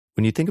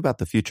When you think about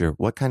the future,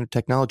 what kind of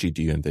technology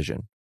do you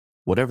envision?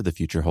 Whatever the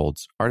future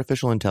holds,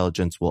 artificial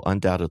intelligence will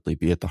undoubtedly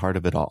be at the heart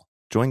of it all.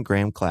 Join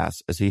Graham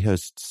Class as he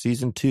hosts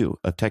Season 2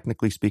 of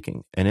Technically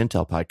Speaking, an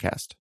Intel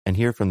podcast, and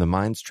hear from the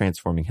minds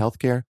transforming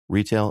healthcare,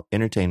 retail,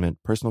 entertainment,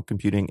 personal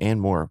computing, and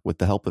more with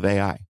the help of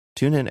AI.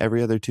 Tune in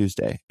every other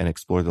Tuesday and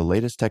explore the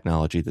latest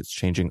technology that's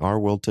changing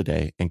our world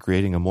today and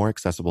creating a more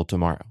accessible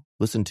tomorrow.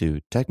 Listen to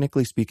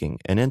Technically Speaking,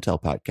 an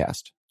Intel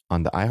podcast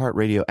on the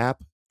iHeartRadio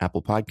app,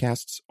 Apple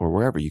Podcasts, or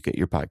wherever you get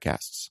your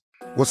podcasts.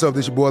 What's up,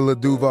 this your boy Lil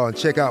Duval, and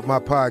check out my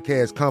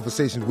podcast,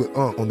 Conversations with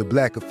Unc, on the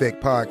Black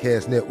Effect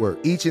Podcast Network.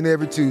 Each and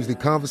every Tuesday,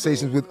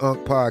 Conversations with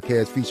Unc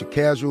podcast feature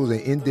casuals and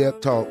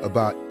in-depth talk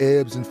about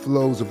ebbs and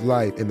flows of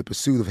life and the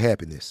pursuit of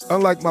happiness.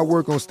 Unlike my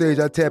work on stage,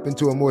 I tap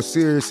into a more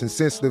serious and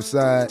sensitive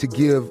side to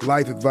give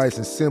life advice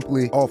and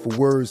simply offer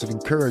words of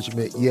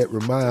encouragement, yet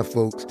remind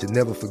folks to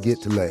never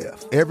forget to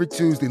laugh. Every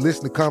Tuesday,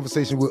 listen to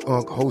Conversations with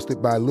Unc,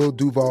 hosted by Lil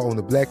Duval on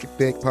the Black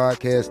Effect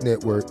Podcast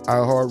Network,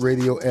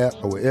 iHeartRadio app,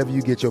 or wherever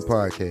you get your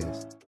podcasts.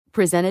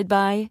 Presented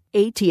by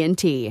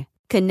AT&T.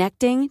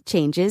 Connecting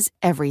changes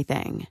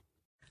everything.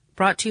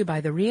 Brought to you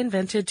by the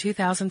reinvented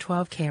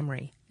 2012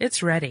 Camry.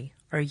 It's ready.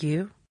 Are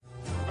you?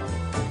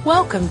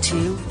 Welcome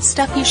to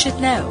Stuff You Should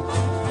Know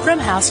from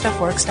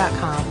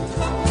HowStuffWorks.com.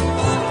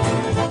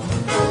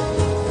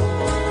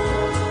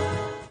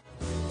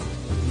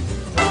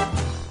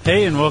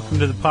 Hey, and welcome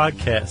to the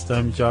podcast.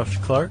 I'm Josh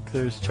Clark.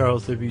 There's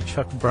Charles W.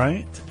 Chuck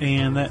Bryant,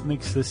 and that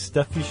makes this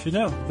Stuff You Should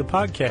Know, the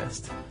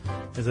podcast,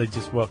 as I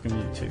just welcome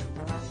you to it.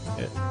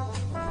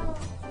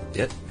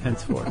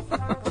 Henceforth.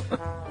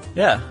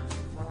 Yeah.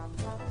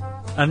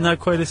 I'm not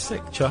quite as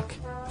sick, Chuck.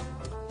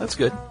 That's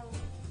good.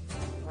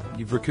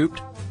 You've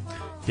recouped?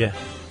 Yeah.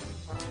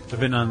 I've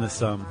been on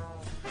this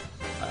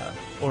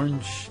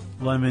orange,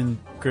 lemon,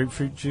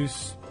 grapefruit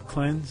juice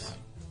cleanse,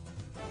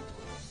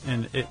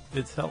 and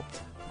it's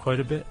helped quite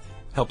a bit.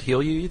 Helped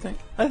heal you think?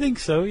 I think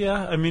so,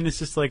 yeah. I mean, it's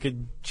just like a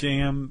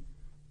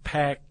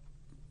jam-packed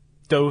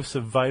dose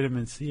of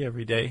vitamin C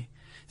every day.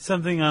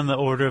 Something on the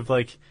order of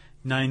like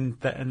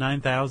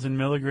 9,000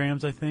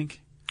 milligrams, I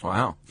think.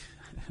 Wow.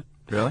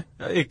 Really?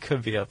 It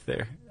could be up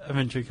there. I've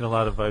been drinking a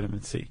lot of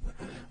vitamin C.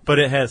 But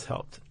it has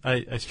helped.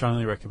 I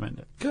strongly recommend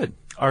it. Good.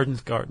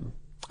 Arden's Garden.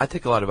 I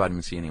take a lot of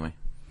vitamin C anyway.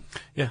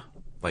 Yeah.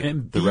 Like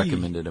and the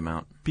recommended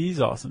amount. B's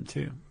awesome,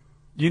 too.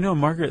 You know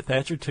Margaret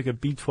Thatcher took a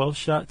B12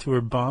 shot to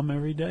her bum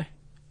every day?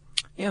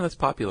 Yeah, that's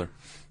popular.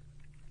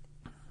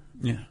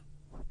 Yeah.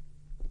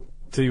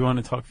 So you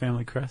want to talk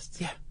family crests?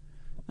 Yeah.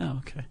 Oh,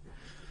 okay.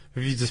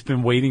 Have you just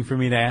been waiting for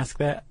me to ask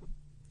that?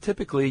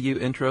 Typically, you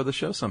intro the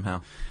show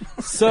somehow.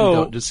 So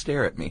don't just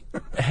stare at me.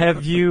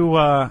 Have you,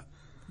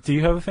 do you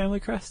have a family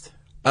crest?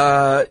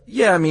 Yeah,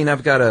 I mean,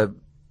 I've got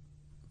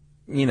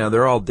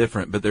they're all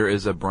different, but there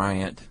is a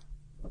Bryant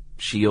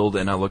shield,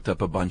 and I looked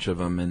up a bunch of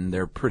them, and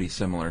they're pretty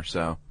similar,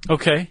 so.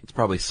 Okay. It's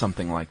probably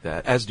something like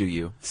that, as do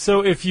you.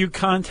 So if you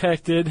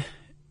contacted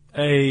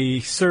a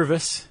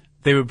service,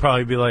 they would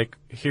probably be like,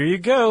 here you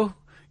go.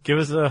 Give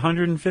us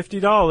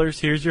 $150.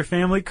 Here's your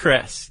family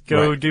crest.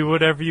 Go do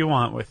whatever you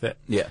want with it.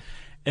 Yeah.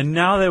 And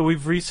now that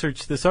we've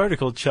researched this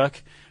article,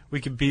 Chuck, we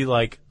could be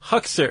like,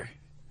 Huxer.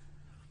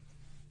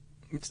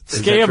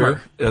 Scammer.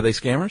 Are they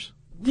scammers?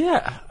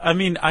 Yeah. I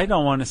mean, I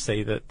don't want to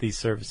say that these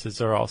services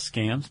are all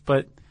scams,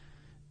 but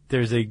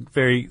there's a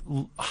very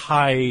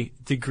high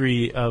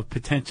degree of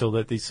potential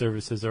that these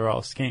services are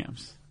all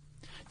scams.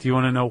 Do you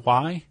want to know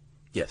why?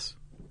 Yes.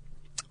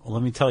 Well,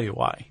 let me tell you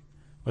why.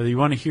 Whether you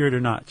want to hear it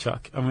or not,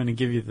 Chuck, I'm going to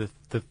give you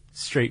the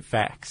straight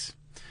facts.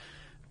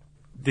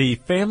 The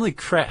family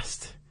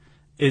crest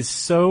is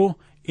so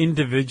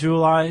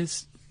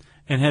individualized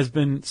and has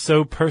been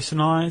so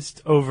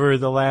personalized over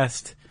the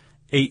last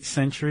 8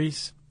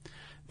 centuries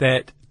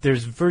that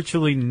there's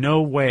virtually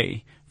no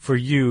way for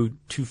you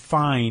to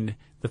find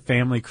the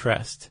family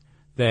crest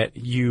that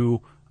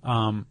you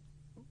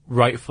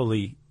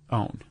rightfully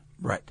own.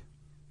 Right.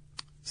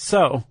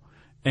 So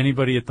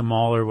anybody at the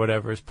mall or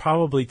whatever is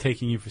probably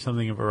taking you for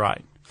something of a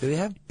ride. Do they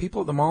have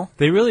people at the mall?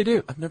 They really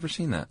do. I've never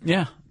seen that.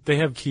 Yeah. They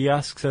have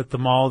kiosks at the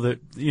mall that,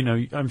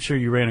 I'm sure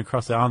you ran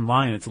across it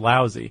online. It's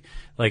lousy.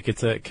 Like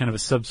it's a kind of a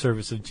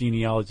subservice of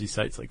genealogy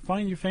sites, like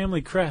find your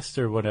family crest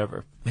or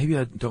whatever. Maybe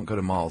I don't go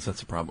to malls.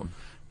 That's a problem.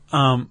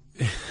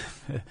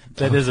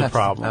 That is a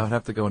problem. I would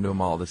have to go into a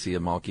mall to see a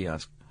mall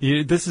kiosk.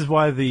 This is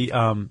why the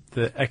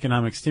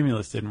economic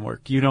stimulus didn't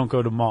work. You don't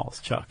go to malls,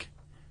 Chuck.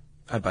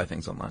 I buy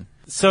things online.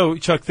 So,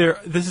 Chuck,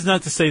 this is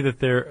not to say that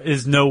there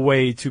is no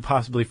way to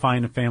possibly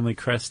find a family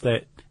crest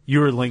that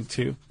you're linked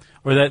to,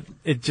 or that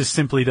it just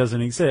simply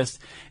doesn't exist.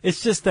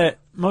 It's just that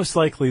most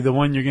likely the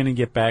one you're going to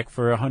get back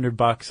for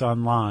 $100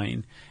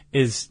 online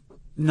is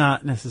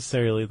not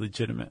necessarily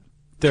legitimate.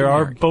 There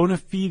are bona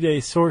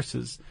fide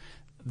sources,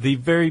 the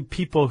very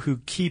people who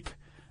keep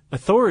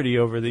authority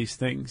over these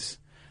things,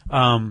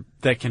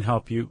 that can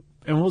help you,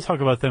 and we'll talk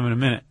about them in a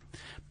minute.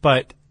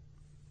 But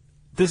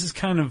this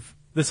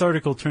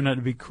article turned out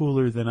to be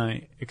cooler than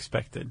I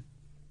expected.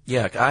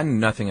 Yeah, I knew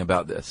nothing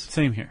about this.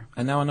 Same here.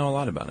 And now I know a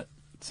lot about it.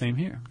 Same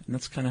here. And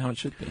that's kind of how it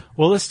should be.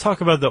 Well, let's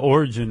talk about the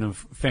origin of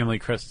family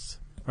crests.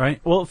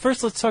 Right? Well,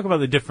 first let's talk about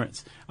the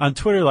difference. On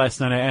Twitter last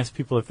night, I asked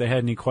people if they had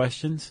any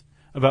questions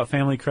about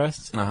family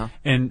crests. Uh-huh.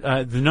 And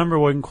the number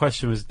one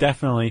question was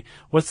definitely,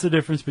 what's the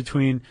difference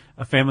between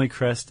a family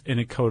crest and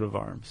a coat of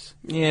arms?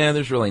 Yeah,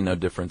 there's really no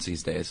difference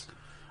these days.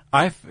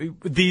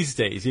 These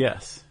days,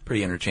 yes.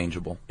 Pretty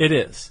interchangeable. It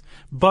is.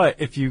 But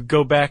if you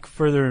go back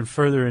further and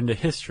further into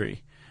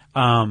history,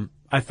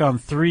 I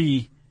found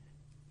 3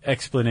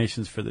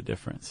 explanations for the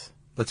difference.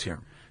 Let's hear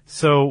 'em.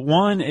 So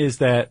one is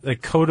that the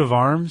coat of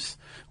arms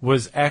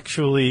was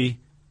actually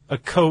a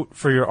coat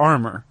for your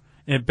armor.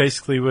 It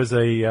basically was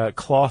a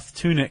cloth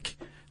tunic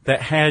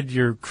that had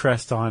your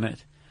crest on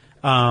it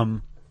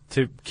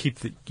to keep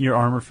your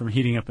armor from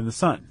heating up in the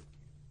sun.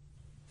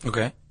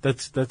 Okay.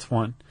 That's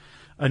one.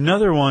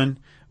 Another one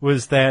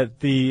was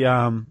that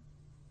the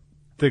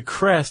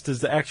crest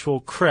is the actual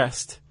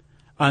crest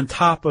on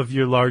top of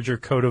your larger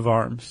coat of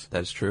arms.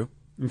 That is true.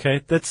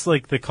 Okay? That's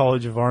like the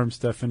College of Arms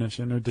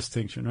definition or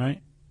distinction,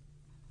 right?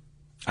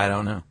 I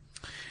don't know.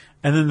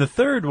 And then the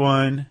third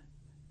one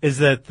is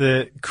that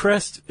the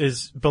crest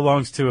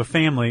belongs to a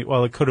family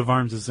while the coat of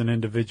arms is an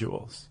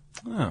individual's.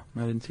 Oh, I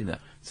didn't see that.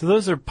 So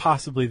those are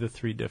possibly the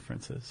 3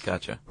 differences.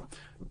 Gotcha.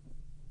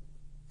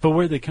 But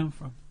where'd they come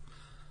from?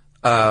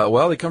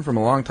 Well, they come from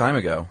a long time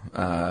ago.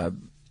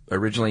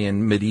 Originally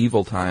in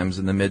medieval times,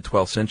 in the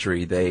mid-12th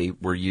century, they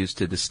were used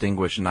to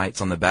distinguish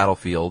knights on the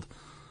battlefield.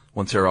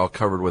 Once they were all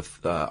covered with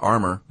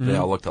armor, they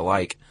all looked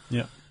alike.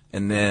 Yeah.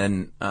 And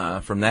then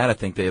from that, I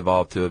think they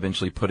evolved to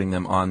eventually putting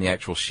them on the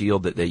actual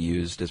shield that they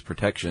used as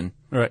protection.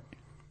 Right.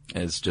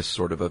 As just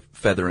sort of a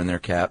feather in their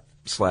cap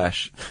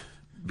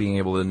 / being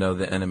able to know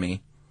the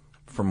enemy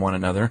from one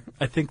another.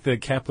 I think the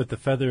cap with the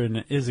feather in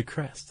it is a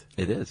crest.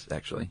 It is,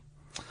 actually.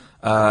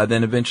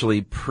 Then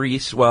eventually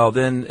priests, well,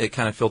 then it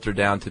kind of filtered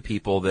down to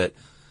people that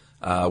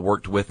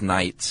worked with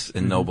knights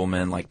and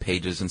noblemen like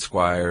pages and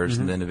squires,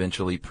 and then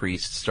eventually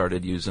priests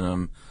started using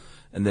them,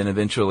 and then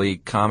eventually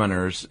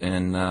commoners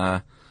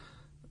and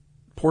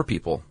poor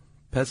people,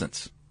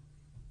 peasants,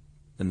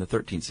 in the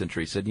 13th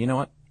century said, you know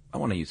what, I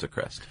want to use a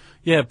crest.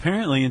 Yeah,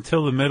 apparently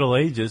until the Middle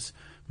Ages,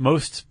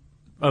 most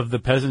of the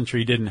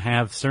peasantry didn't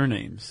have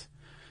surnames.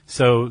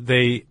 So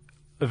they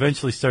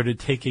eventually started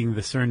taking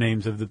the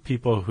surnames of the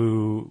people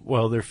who,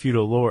 well, they're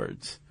feudal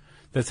lords.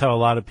 That's how a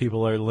lot of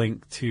people are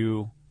linked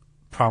to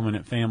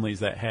prominent families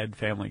that had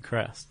family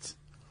crests.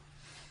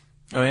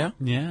 Oh, yeah?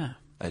 Yeah.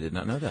 I did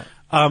not know that.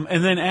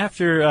 And then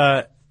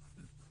after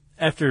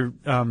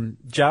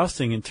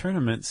jousting and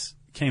tournaments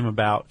came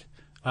about,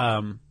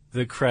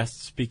 the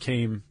crests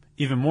became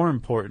even more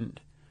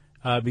important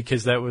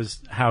because that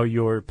was how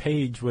your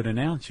page would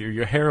announce you,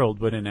 your herald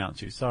would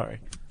announce you, sorry.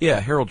 Yeah,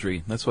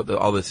 heraldry. That's what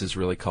all this is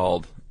really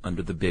called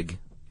under the big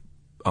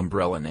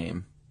umbrella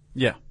name.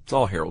 Yeah. It's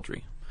all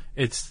heraldry.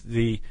 It's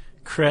the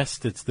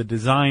crest, it's the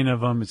design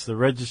of them, it's the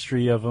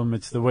registry of them,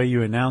 it's the way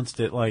you announced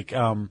it. Like,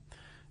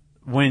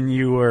 when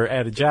you were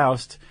at a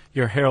joust,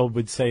 your herald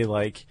would say,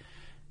 like,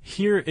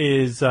 here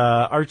is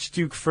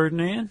Archduke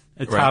Ferdinand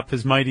atop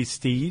his mighty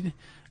steed.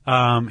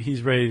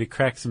 He's ready to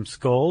crack some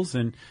skulls,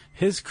 and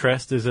his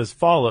crest is as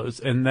follows.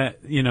 And that,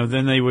 you know,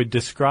 then they would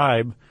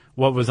describe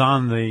what was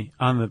on the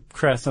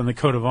crest, on the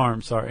coat of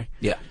arms, sorry.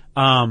 Yeah.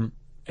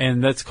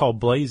 And that's called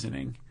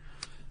blazoning.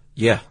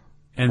 Yeah.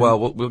 And well,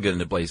 we'll get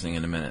into blazoning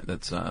in a minute.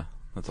 That's a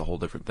whole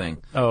different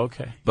thing. Oh,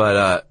 okay.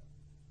 But,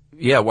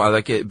 yeah, well,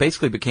 like it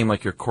basically became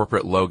like your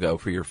corporate logo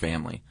for your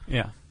family.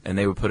 Yeah. And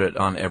they would put it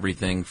on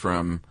everything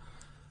from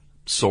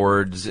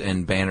swords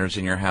and banners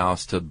in your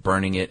house to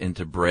burning it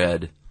into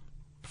bread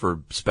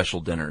for special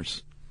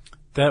dinners.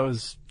 That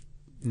was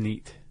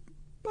neat.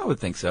 I would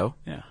think so.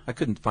 Yeah. I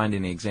couldn't find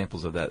any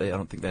examples of that. I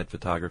don't think they had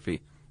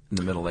photography in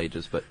the Middle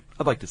Ages, but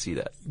I'd like to see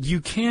that.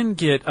 You can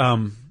get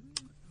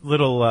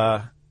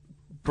little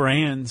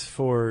brands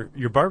for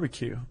your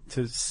barbecue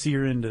to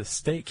sear into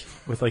steak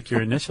with like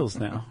your initials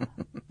now.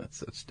 That's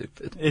so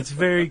stupid. It's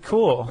very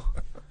cool.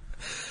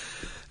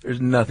 There's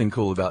nothing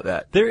cool about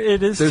that.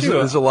 It is too.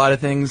 There's a lot of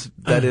things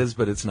that is,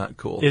 but it's not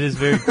cool. It is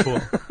very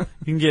cool.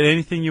 You can get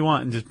anything you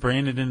want and just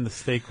brand it in the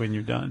steak when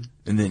you're done.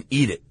 And then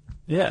eat it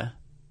Yeah.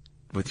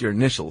 with your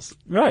initials.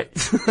 Right.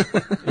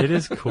 It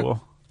is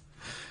cool.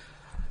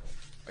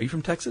 Are you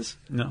from Texas?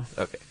 No.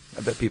 Okay.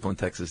 I bet people in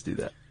Texas do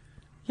that.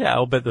 Yeah,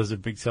 I'll bet those are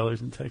big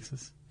sellers in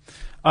Texas.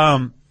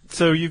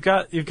 So you've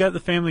got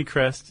the family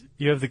crest,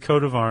 you have the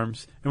coat of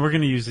arms, and we're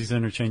going to use these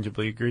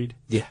interchangeably. Agreed?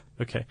 Yeah.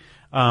 Okay.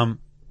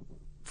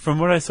 From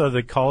what I saw,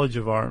 the College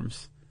of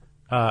Arms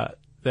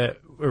that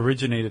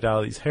originated out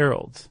of these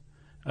heralds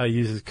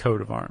uses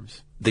coat of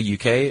arms. The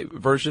UK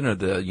version or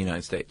the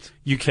United States?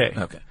 UK.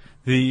 Okay.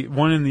 The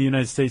one in the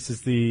United States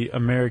is the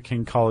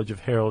American College of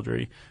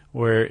Heraldry,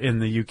 where in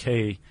the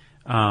UK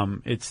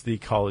it's the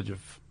College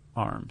of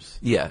Arms.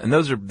 Yeah, and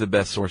those are the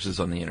best sources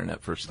on the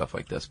internet for stuff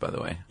like this, by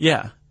the way.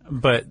 Yeah,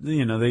 but,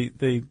 you know,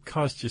 they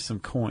cost you some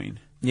coin.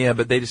 Yeah,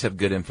 but they just have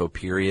good info,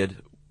 period.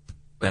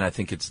 And I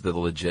think it's the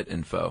legit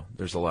info.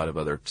 There's a lot of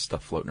other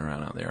stuff floating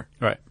around out there.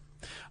 Right.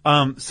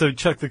 So,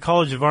 Chuck, the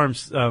College of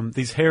Arms,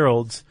 these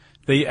heralds,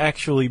 they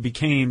actually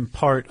became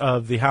part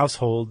of the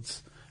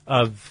households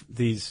of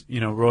these,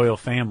 royal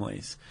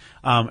families.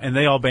 And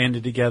they all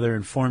banded together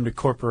and formed a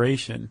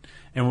corporation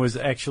and was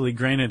actually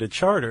granted a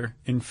charter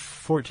in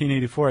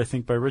 1484, I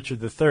think, by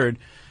Richard III,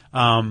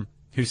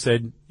 who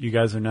said, you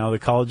guys are now the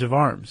College of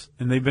Arms.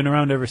 And they've been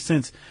around ever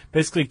since,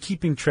 basically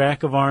keeping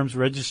track of arms,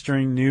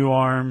 registering new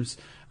arms,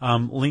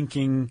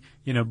 linking,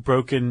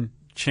 broken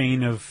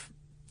chain of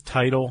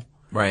title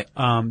Right.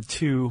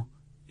 To,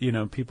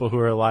 people who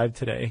are alive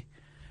today.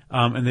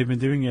 And they've been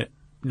doing it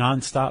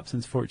nonstop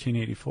since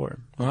 1484.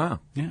 Wow.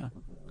 Yeah.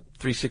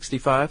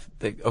 365?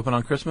 They open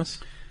on Christmas?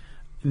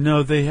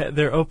 No,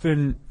 they're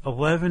open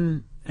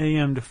 11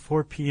 a.m. to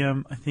 4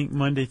 p.m., I think,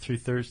 Monday through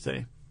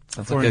Thursday.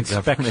 Sounds for like a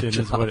inspection government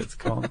is job. what it's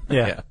called.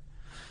 Yeah. Yeah.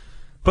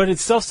 But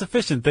it's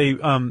self-sufficient.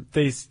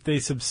 They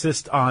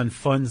subsist on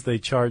funds they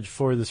charge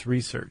for this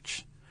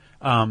research.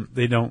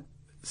 They don't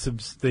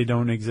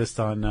exist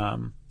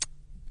on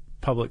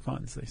public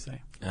funds, they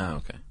say. Oh,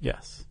 okay.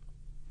 Yes.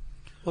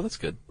 Well, that's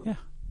good. Yeah.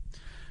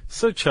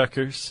 So,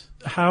 Chuckers,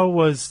 how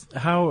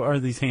are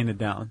these handed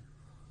down?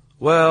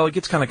 Well, it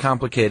gets kind of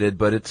complicated,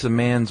 but it's a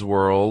man's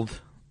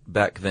world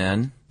back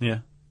then, Yeah.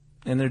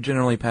 and they're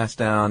generally passed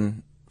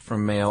down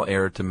from male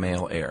heir to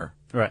male heir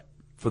Right.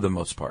 for the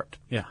most part.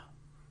 Yeah.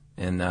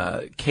 And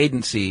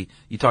cadency,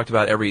 you talked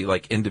about every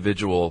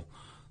individual,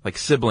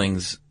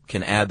 siblings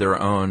can add their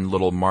own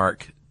little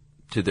mark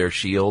to their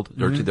shield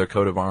or to their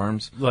coat of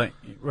arms. Right.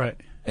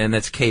 And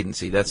that's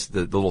cadency. That's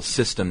the little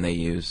system they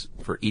use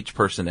for each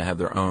person to have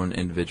their own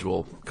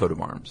individual coat of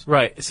arms.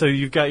 Right. So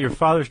you've got your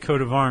father's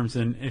coat of arms,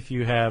 and if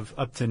you have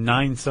up to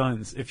 9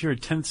 sons, if you're a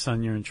 10th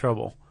son, you're in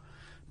trouble.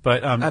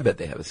 But I bet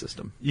they have a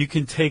system. you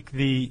can take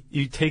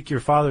your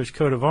father's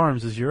coat of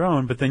arms as your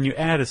own, but then you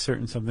add a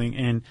certain something,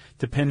 and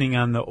depending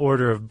on the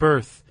order of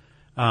birth,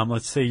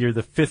 let's say you're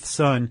the 5th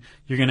son,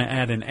 you're going to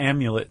add an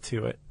amulet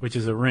to it, which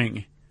is a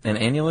ring. An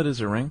amulet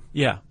is a ring?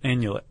 Yeah,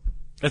 amulet.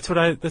 That's what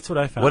I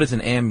found. What is an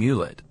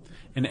amulet?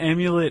 An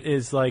amulet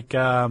is like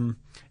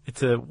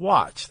it's a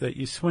watch that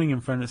you swing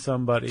in front of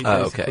somebody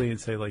basically okay. and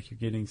say you're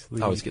getting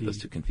sleepy. I always get those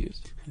two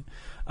confused.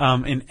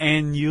 An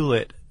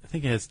amulet, I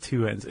think it has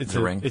 2 ends. It's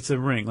a ring? It's a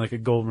ring, like a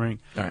gold ring.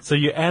 All right. So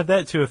you add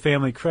that to a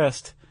family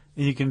crest,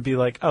 and you can be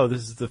like, oh,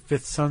 this is the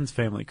 5th son's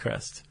family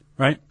crest,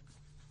 right?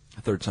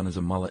 A 3rd son is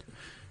a mullet.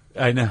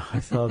 I know, I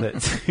saw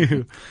that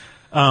too.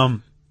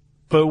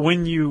 But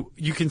when you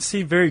can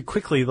see very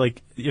quickly,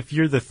 if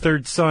you're the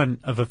 3rd son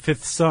of a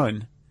 5th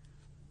son,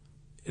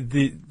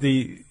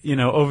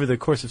 over the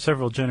course of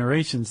several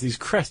generations, these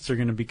crests are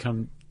going to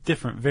become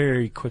different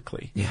very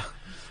quickly. Yeah.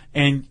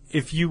 And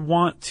if you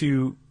want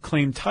to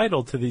claim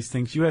title to these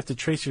things, you have to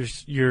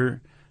trace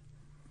your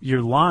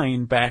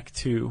line back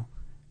to,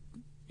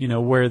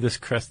 where this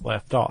crest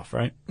left off,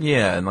 right?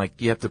 Yeah, and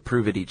you have to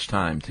prove it each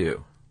time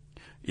too.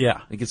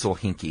 Yeah. It gets a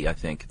little hinky, I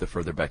think, the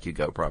further back you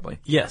go, probably.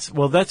 Yes.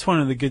 Well, that's one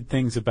of the good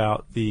things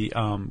about the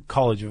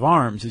College of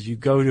Arms is you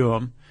go to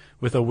them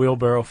with a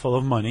wheelbarrow full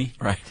of money.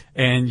 Right.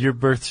 And your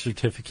birth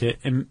certificate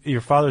and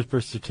your father's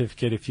birth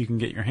certificate, if you can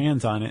get your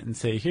hands on it, and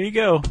say, here you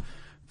go,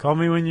 call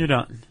me when you're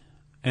done.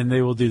 And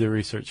they will do the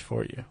research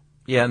for you.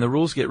 Yeah, and the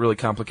rules get really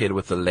complicated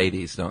with the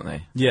ladies, don't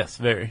they? Yes,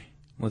 very.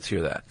 Let's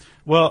hear that.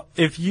 Well,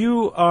 if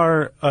you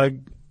are a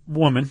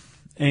woman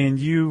and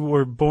you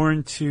were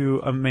born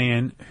to a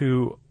man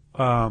who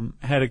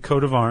had a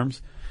coat of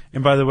arms,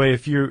 and by the way,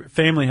 if your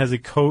family has a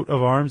coat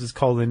of arms, it's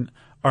called an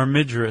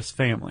armigerous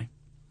family.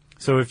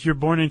 So if you're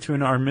born into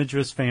an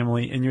armigerous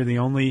family and you're the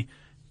only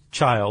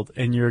child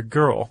and you're a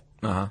girl,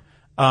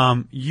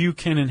 you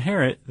can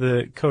inherit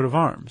the coat of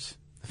arms,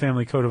 the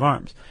family coat of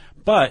arms.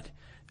 But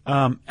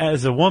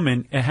as a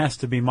woman, it has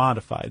to be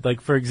modified. Like,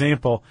 for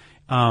example,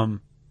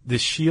 the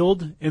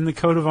shield in the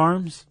coat of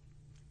arms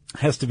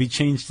has to be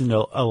changed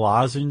into a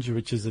lozenge,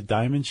 which is a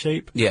diamond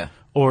shape. Yeah.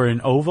 Or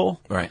an oval.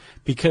 Right.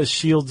 Because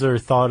shields are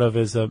thought of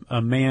as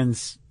a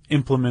man's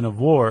implement of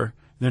war.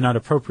 They're not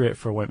appropriate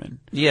for women.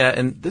 Yeah,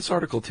 and this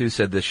article, too,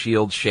 said the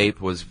shield shape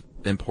was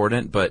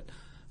important, but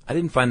I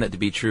didn't find that to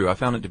be true. I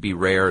found it to be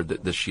rare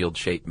that the shield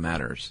shape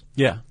matters.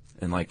 Yeah.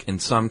 And, in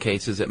some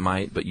cases it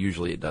might, but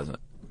usually it doesn't.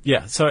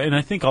 Yeah, so, and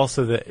I think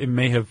also that it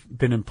may have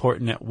been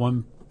important at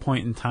one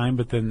point in time,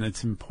 but then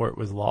its import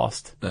was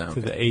lost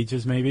to the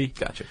ages, maybe.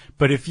 Gotcha.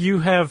 But if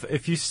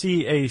you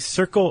see a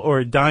circle or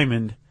a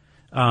diamond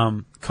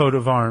coat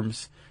of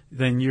arms,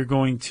 then you're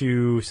going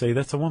to say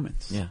that's a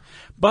woman's. Yeah.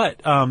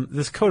 But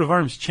this coat of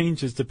arms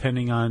changes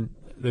depending on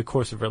the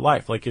course of her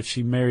life. Like if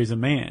she marries a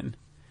man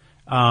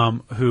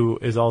who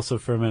is also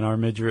from an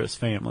armigerous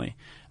family,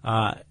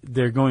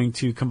 they're going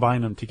to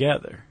combine them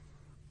together.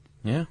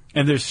 Yeah.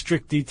 And there's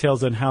strict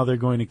details on how they're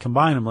going to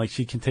combine them. Like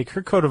she can take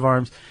her coat of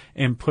arms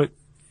and put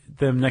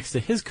them next to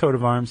his coat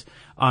of arms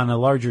on a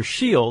larger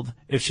shield.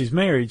 If she's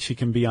married, she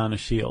can be on a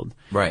shield.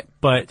 Right.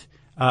 But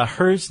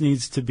hers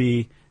needs to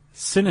be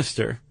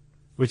sinister,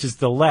 which is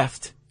the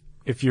left.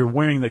 If you're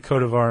wearing the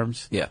coat of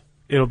arms, Yeah.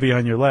 it'll be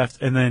on your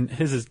left. And then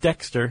his is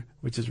dexter,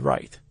 which is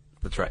right.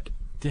 That's right.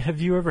 Have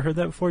you ever heard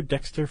that before?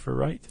 Dexter for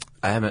right?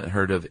 I haven't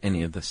heard of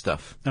any of this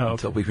stuff Oh, okay.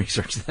 until we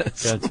researched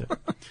this. Gotcha.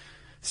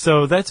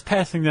 So that's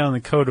passing down the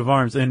coat of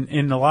arms. And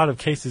in a lot of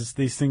cases,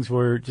 these things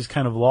were just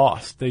kind of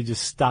lost. They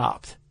just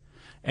stopped.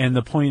 And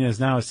the point is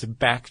now is to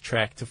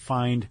backtrack to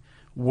find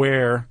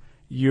where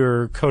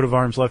your coat of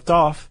arms left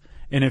off.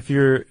 And if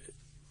you're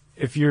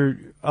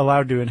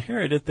allowed to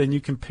inherit it, then you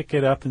can pick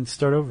it up and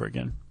start over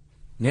again.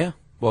 Yeah.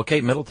 Well,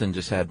 Kate Middleton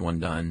just had one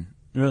done.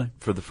 Really?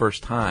 For the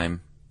first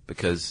time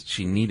because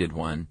she needed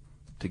one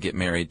to get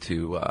married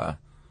to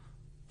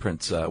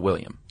Prince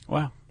William.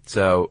 Wow.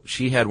 So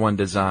she had one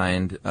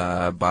designed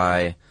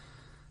by,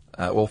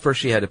 first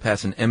she had to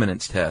pass an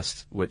eminence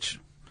test, which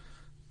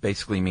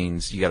basically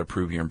means you got to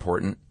prove you're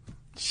important.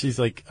 She's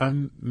like,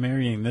 I'm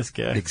marrying this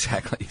guy.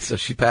 Exactly. So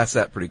she passed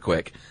that pretty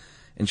quick.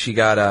 And she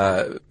got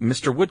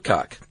Mr.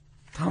 Woodcock,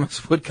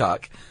 Thomas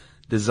Woodcock,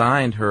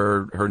 designed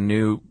her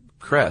new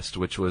crest,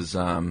 which was,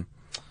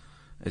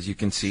 as you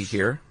can see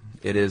here,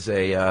 it is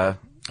a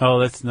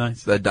that's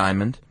nice. A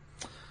diamond.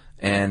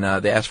 And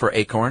they asked for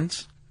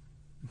acorns.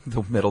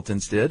 The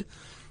Middletons did.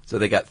 So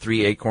they got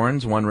 3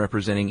 acorns, one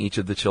representing each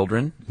of the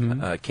children,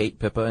 Kate,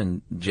 Pippa,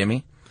 and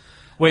Jimmy.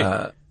 Wait,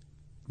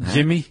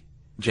 Jimmy?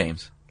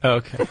 James. Oh,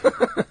 okay.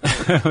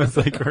 I was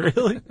like,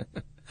 really?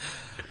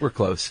 We're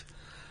close.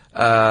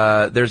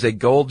 There's a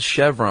gold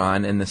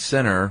chevron in the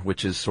center,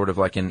 which is sort of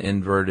like an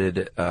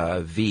inverted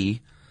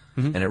V,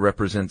 and it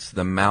represents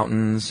the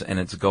mountains, and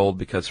it's gold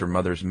because her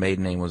mother's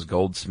maiden name was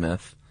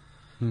Goldsmith.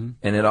 And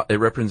it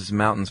represents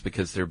mountains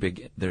because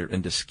they're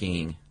into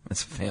skiing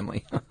as a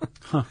family.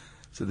 Huh.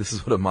 So this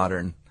is what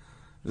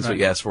what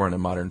you ask for in a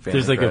modern family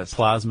There's like crest. a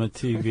plasma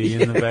TV in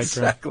the background.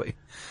 Exactly.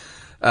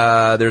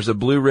 There's a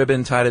blue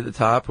ribbon tied at the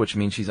top, which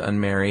means she's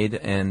unmarried,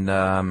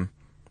 and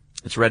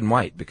it's red and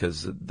white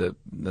because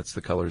that's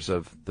the colors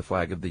of the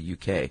flag of the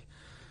UK.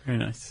 Very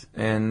nice.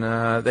 And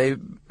they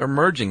are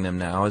merging them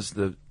now as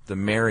the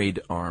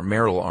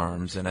marital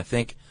arms, and I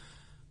think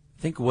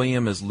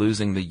William is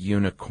losing the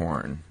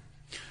unicorn.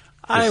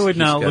 I would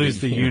not He's got lose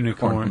a the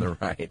unicorn. on the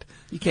right.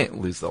 You can't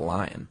lose the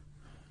lion.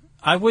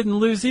 I wouldn't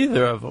lose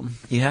either of them.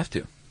 You have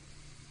to.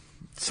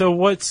 So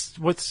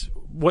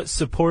what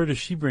support is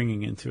she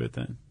bringing into it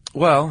then?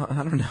 Well,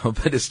 I don't know,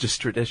 but it's just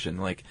tradition.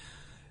 Like,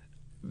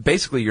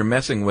 basically, you're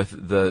messing with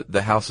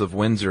the House of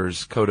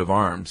Windsor's coat of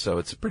arms, so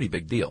it's a pretty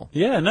big deal.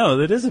 Yeah, no,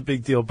 that is a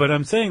big deal. But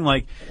I'm saying,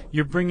 like,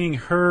 you're bringing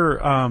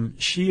her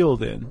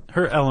shield in,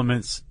 her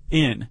elements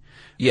in.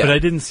 Yeah. But I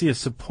didn't see a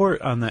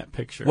support on that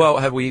picture. Well,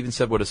 have we even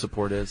said what a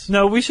support is?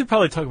 No, we should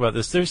probably talk about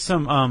this. There's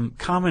some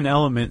common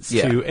elements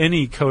to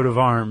any coat of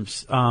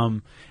arms.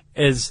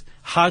 As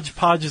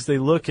hodgepodge as they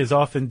look, as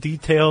often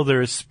detailed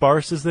or as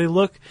sparse as they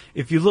look,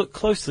 if you look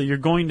closely, you're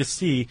going to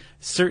see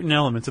certain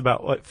elements,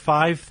 about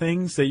 5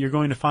 things that you're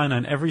going to find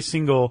on every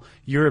single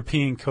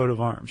European coat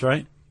of arms,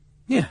 right?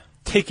 Yeah.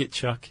 Take it,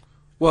 Chuck.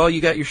 Well,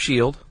 you got your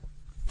shield.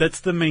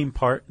 That's the main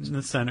part in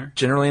the center.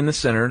 Generally in the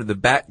center. The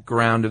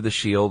background of the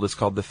shield is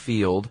called the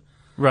field.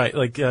 Right,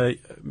 like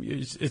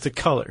it's a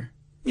color.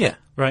 Yeah.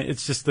 Right,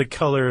 it's just the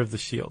color of the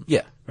shield.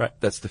 Yeah. Right.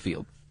 That's the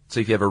field. So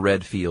if you have a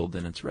red field,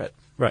 then it's red.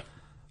 Right.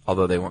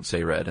 Although they won't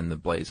say red in the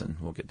blazon.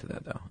 We'll get to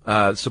that,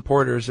 though.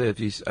 Supporters,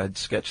 I'd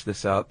sketch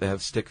this out. They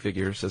have stick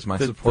figures as my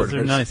supporters.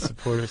 Those are nice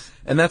supporters.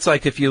 And that's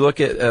like, if you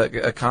look at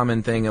a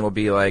common thing, it'll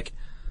be like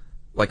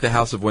the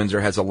House of Windsor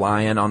has a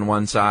lion on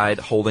one side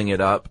holding it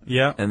up.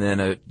 Yeah. And then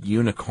a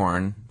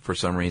unicorn, for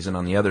some reason,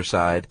 on the other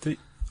side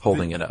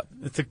holding it up.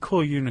 It's a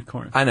cool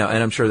unicorn. I know,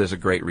 and I'm sure there's a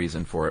great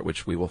reason for it,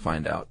 which we will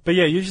find out. But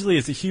yeah, usually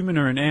it's a human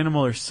or an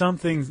animal or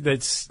something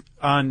that's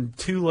on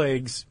 2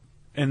 legs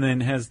and then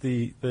has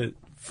the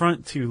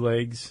front 2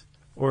 legs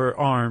or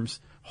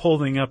arms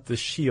holding up the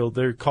shield.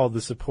 They're called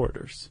the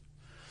supporters.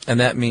 And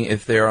that means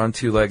if they're on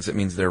 2 legs, it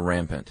means they're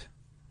rampant,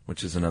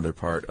 which is another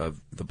part of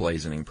the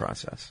blazoning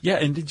process. Yeah,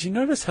 and did you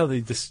notice how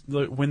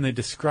when they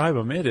describe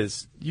them, it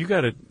is you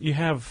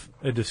have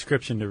a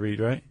description to read,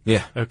 right?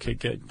 Yeah. Okay,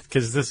 good.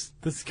 Because this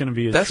is going to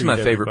be That's my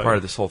favorite part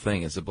of this whole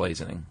thing is the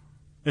blazoning.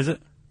 Is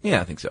it?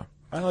 Yeah, I think so.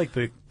 I like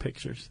the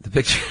pictures. The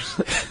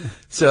pictures.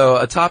 So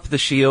atop the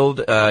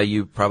shield,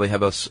 you probably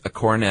have a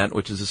coronet,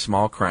 which is a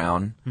small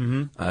crown.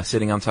 Mm-hmm.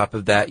 Sitting on top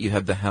of that, you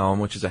have the helm,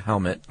 which is a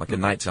helmet, like a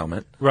knight's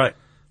helmet. Right.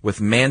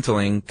 With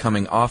mantling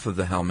coming off of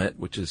the helmet,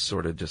 which is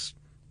sort of just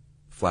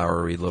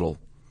flowery little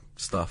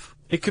stuff.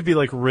 It could be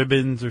like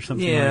ribbons or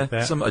something like that.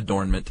 Yeah, some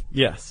adornment.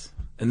 Yes.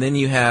 And then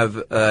you have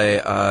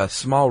a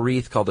small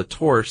wreath called a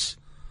torse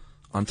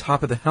on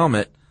top of the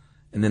helmet,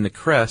 and then the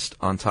crest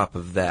on top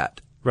of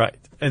that. Right.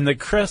 And the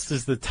crest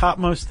is the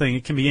topmost thing.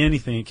 It can be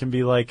anything. It can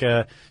be like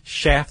a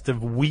shaft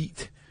of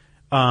wheat,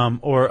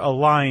 or a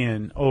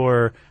lion,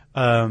 or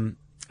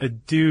a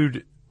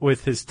dude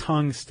with his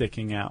tongue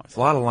sticking out. A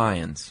lot of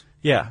lions.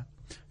 Yeah.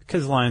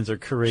 Because lions are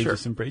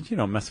courageous Sure. and brave. You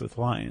don't mess with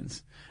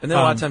lions. And then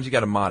a lot of times you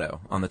got a motto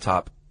on the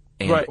top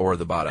and or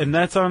the bottom. And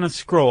that's on a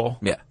scroll.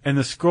 Yeah. And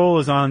the scroll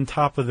is on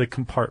top of the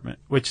compartment,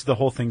 which the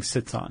whole thing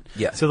sits on.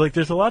 Yeah. So, like,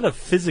 there's a lot of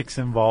physics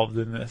involved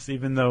in this,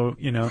 even though,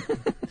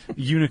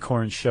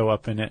 unicorns show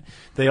up in it.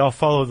 They all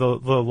follow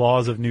the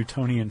laws of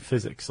Newtonian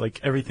physics. Like,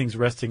 everything's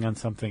resting on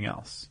something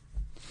else.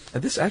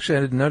 And this, actually,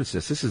 I didn't notice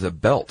this. This is a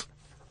belt.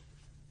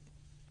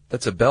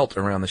 That's a belt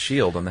around the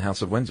shield on the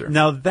House of Windsor.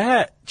 Now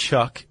that,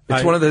 Chuck...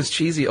 It's one of those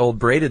cheesy old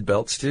braided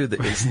belts, too,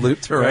 that is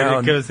looped around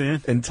right, it goes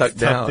in, and tucked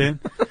down. In.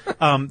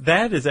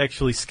 That is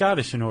actually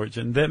Scottish in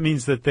origin. That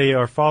means that they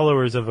are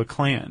followers of a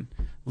clan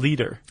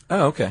leader.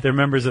 Oh, okay. They're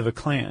members of a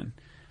clan.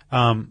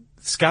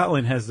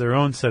 Scotland has their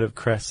own set of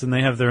crests, and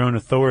they have their own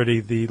authority.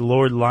 The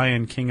Lord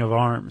Lion, King of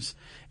Arms,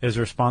 is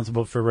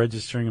responsible for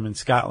registering them in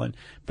Scotland.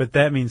 But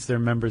that means they're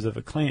members of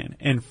a clan.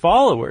 And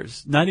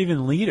followers, not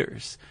even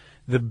leaders.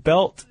 The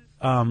belt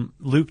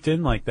looped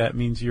in like that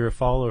means you're a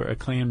follower, a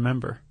clan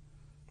member.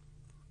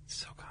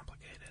 So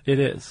complicated. It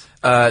is.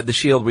 The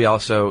shield, we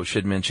also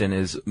should mention,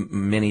 is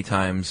many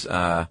times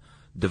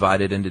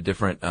divided into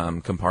different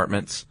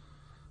compartments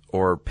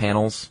or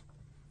panels.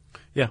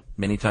 Yeah.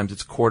 Many times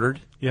it's quartered.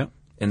 Yeah.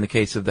 In the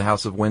case of the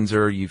House of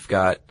Windsor, you've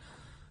got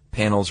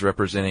panels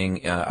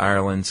representing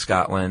Ireland,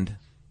 Scotland,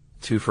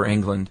 2 for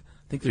England.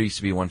 I think there used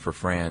to be 1 for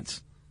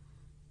France.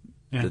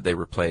 Yeah. That they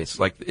replace.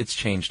 Like, it's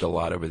changed a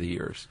lot over the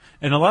years.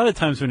 And a lot of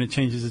times when it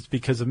changes, it's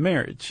because of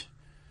marriage.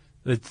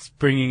 It's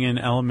bringing in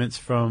elements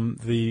from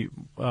the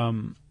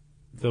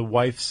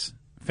wife's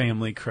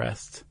family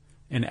crest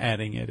and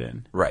adding it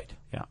in. Right.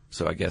 Yeah.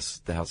 So I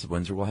guess the House of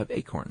Windsor will have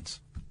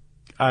acorns.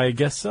 I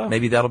guess so.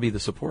 Maybe that'll be the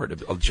support,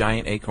 a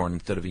giant acorn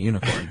instead of a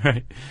unicorn.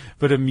 Right.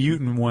 But a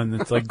mutant one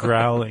that's like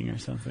growling or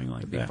something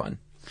like that. That'd be fun.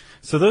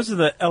 So those are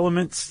the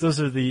elements,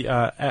 those are the,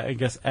 I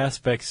guess,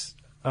 aspects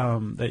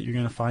that you're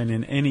going to find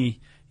in any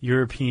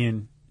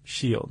European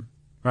shield,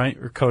 right,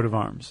 or coat of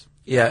arms.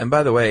 Yeah, and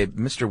by the way,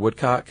 Mr.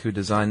 Woodcock, who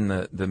designed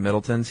the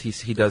Middletons,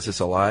 he does this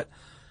a lot,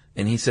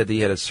 and he said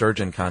he had a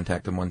surgeon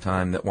contact him one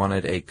time that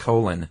wanted a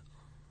colon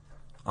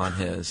on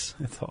his.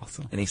 That's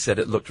awesome. And he said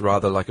it looked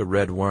rather like a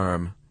red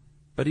worm,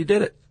 but he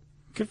did it.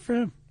 Good for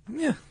him.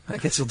 Yeah, I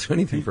guess he'll do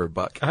anything for a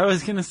buck. I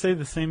was going to say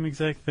the same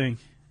exact thing,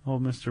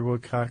 old Mr.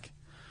 Woodcock.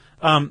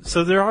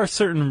 So there are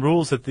certain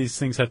rules that these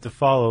things have to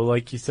follow.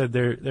 Like you said,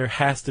 there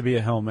has to be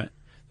a helmet.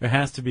 There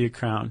has to be a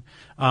crown.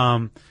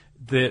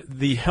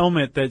 The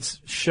helmet that's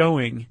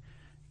showing,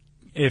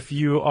 if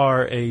you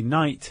are a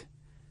knight,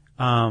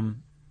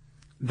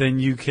 then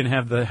you can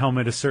have the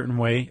helmet a certain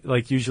way.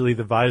 Like usually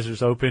the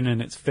visor's open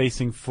and it's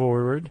facing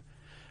forward.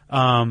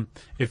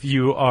 If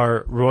you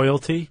are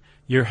royalty,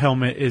 your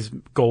helmet is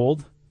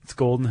gold. It's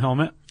golden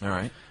helmet. All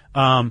right.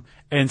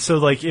 And so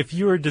like if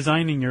you are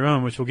designing your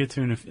own, which we'll get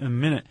to in a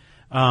minute,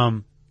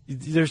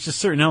 there's just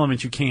certain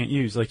elements you can't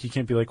use. Like you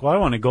can't be like, well, I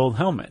want a gold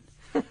helmet.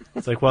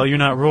 It's like, well, you're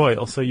not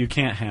royal, so you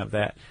can't have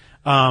that.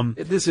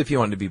 This if you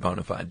want to be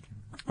bona fide.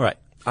 Right.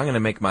 I'm going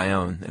to make my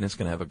own, and it's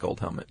going to have a gold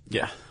helmet.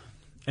 Yeah.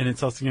 And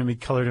it's also going to be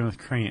colored in with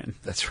crayon.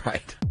 That's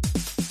right.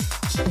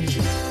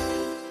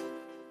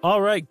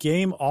 All right,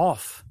 game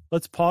off.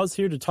 Let's pause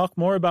here to talk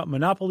more about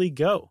Monopoly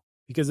Go.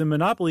 Because in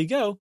Monopoly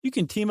Go, you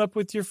can team up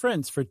with your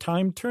friends for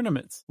timed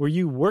tournaments where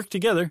you work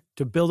together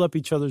to build up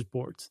each other's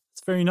boards.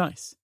 It's very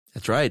nice.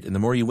 That's right. And the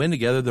more you win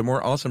together, the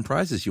more awesome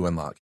prizes you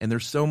unlock. And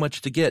there's so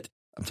much to get.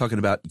 I'm talking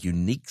about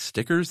unique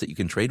stickers that you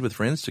can trade with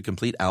friends to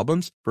complete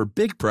albums for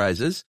big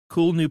prizes,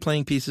 cool new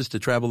playing pieces to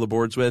travel the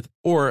boards with,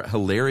 or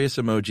hilarious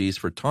emojis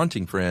for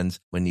taunting friends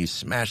when you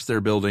smash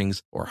their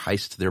buildings or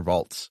heist their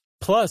vaults.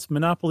 Plus,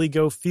 Monopoly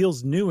Go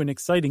feels new and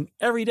exciting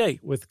every day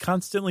with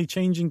constantly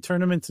changing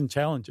tournaments and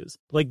challenges,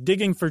 like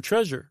digging for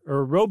treasure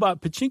or a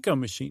robot pachinko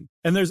machine.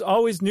 And there's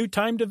always new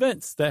timed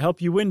events that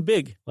help you win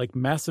big, like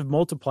massive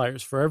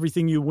multipliers for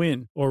everything you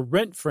win or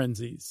rent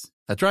frenzies.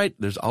 That's right.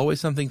 There's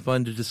always something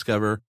fun to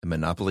discover in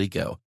Monopoly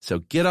Go. So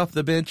get off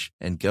the bench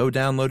and go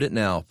download it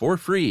now for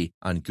free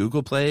on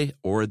Google Play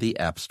or the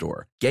App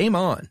Store. Game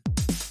on!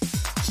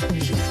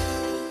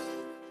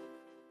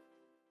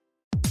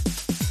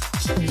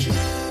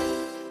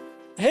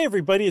 Hey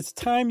everybody, it's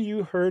time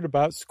you heard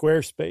about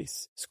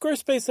Squarespace.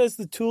 Squarespace has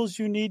the tools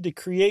you need to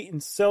create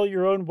and sell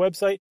your own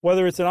website.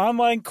 Whether it's an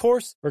online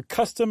course or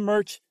custom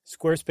merch,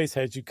 Squarespace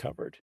has you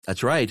covered.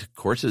 That's right.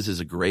 Courses is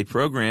a great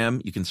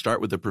program. You can start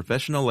with a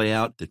professional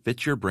layout that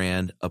fits your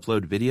brand,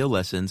 upload video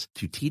lessons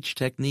to teach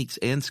techniques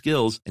and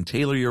skills, and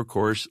tailor your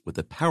course with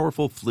a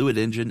powerful Fluid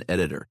Engine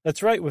editor.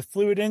 That's right. With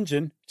Fluid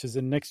Engine, which is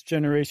a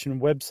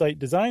next-generation website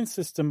design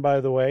system,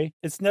 by the way,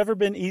 it's never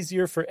been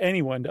easier for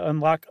anyone to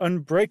unlock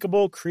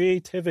unbreakable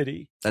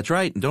creativity. That's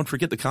right. And don't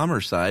forget the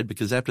commerce side,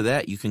 because after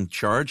that, you can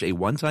charge a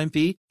one-time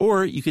fee,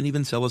 or you can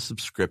even sell a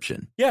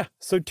subscription. Yeah,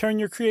 so turn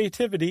your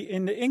creativity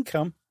into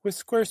income with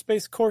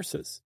Squarespace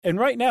courses. And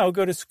right now,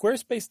 go to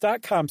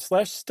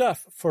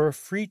squarespace.com/stuff for a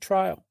free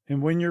trial.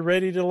 And when you're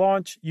ready to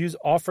launch, use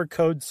offer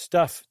code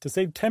STUFF to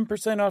save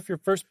 10% off your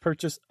first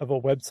purchase of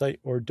a website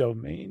or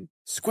domain.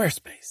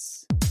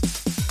 Squarespace.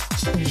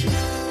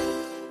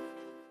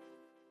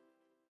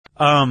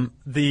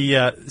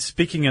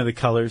 Speaking of the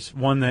colors,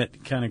 one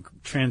that kind of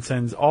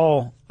transcends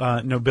all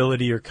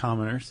nobility or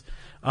commoners,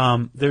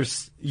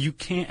 you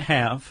can't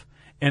have,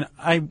 and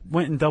I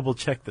went and double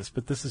checked this,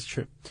 but this is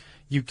true.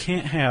 You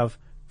can't have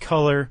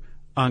color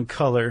on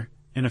color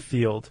in a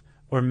field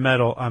or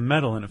metal on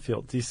metal in a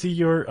field. Do you see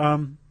your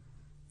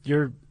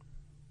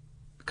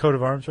coat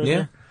of arms right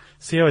there?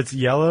 See how it's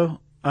yellow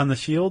on the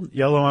shield,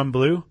 yellow on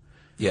blue?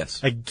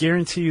 Yes. I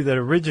guarantee you that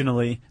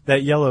originally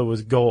that yellow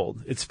was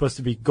gold. It's supposed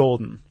to be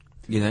golden.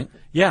 You think?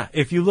 Yeah,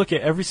 if you look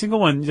at every single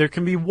one, there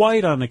can be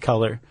white on a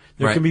color,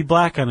 there Right. can be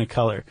black on a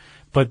color,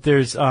 but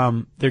there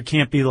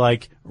can't be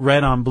like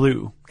red on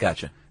blue.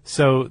 Gotcha.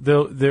 So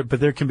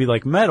there can be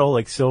like metal,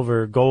 like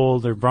silver,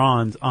 gold, or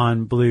bronze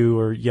on blue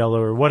or yellow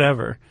or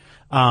whatever.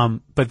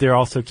 But there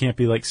also can't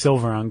be like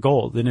silver on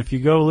gold. And if you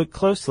go look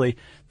closely,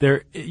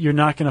 you're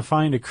not going to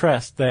find a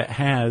crest that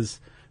has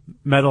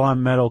metal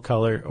on metal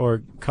color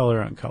or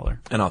color on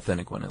color. An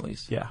authentic one, at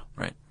least. Yeah.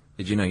 Right.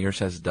 Did you know yours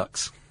has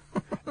ducks?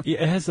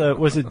 Yeah, it has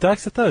was it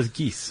ducks? I thought it was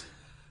geese.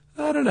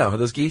 I don't know. Are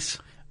those geese?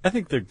 I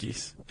think they're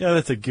geese. Yeah,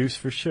 that's a goose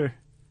for sure.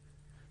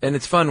 And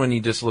it's fun when you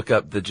just look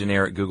up the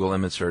generic Google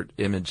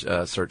image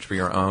search for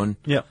your own.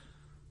 Yep.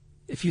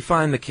 If you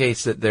find the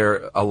case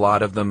that a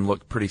lot of them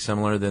look pretty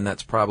similar, then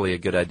that's probably a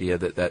good idea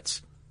that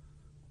that's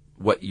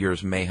what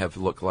yours may have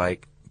looked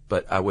like.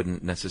 But I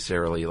wouldn't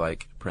necessarily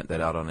like print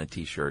that out on a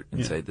T-shirt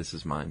and say this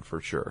is mine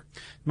for sure.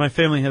 My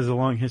family has a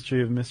long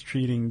history of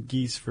mistreating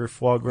geese for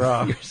foie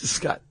gras. Yours has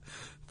got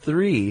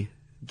 3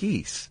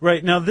 geese.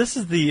 Right, now this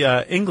is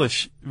the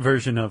English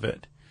version of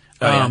it.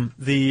 Oh,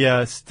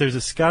 yeah. There's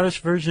a Scottish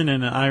version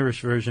and an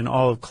Irish version,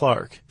 all of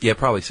Clark. Yeah,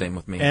 probably same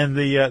with me. And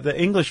the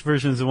English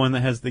version is the one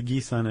that has the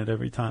geese on it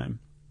every time.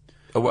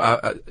 Oh,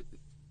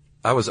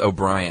 I was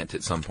O'Brien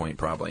at some point,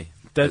 probably.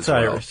 That's as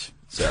well. Irish.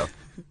 So,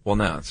 well,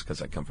 no, it's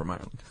because I come from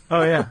Ireland.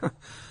 Oh, yeah.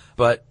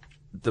 But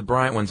the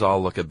Bryant ones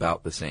all look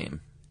about the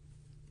same.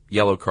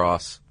 Yellow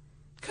cross,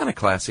 kind of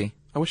classy.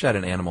 I wish I had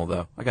an animal,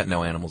 though. I got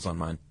no animals on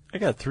mine. I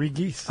got 3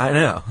 geese. I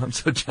know. I'm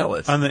so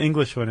jealous. On the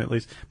English one, at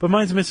least. But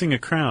mine's missing a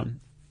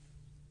crown.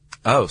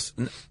 Oh, is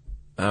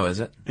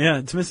it? Yeah,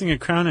 it's missing a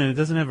crown, and it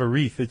doesn't have a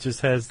wreath. It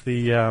just has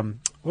the,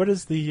 what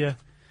is the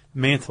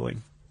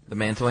mantling? The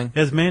mantling? It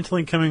has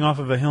mantling coming off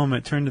of a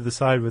helmet turned to the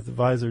side with the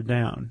visor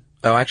down.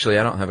 Oh, actually,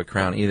 I don't have a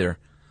crown either.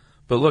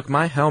 But look,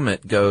 my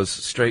helmet goes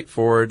straight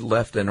forward,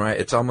 left and right.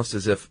 It's almost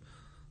as if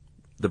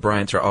the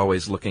Bryants are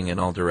always looking in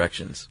all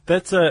directions.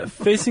 That's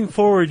facing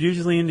forward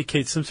usually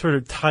indicates some sort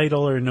of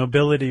title or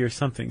nobility or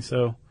something.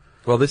 So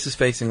Well, this is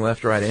facing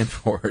left, right, and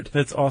forward.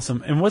 that's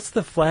awesome. And what's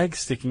the flag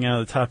sticking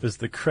out of the top is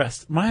the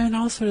crest. Mine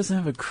also doesn't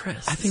have a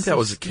crest. I think that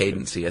was a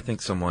cadency. I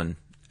think someone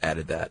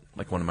added that,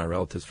 like one of my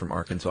relatives from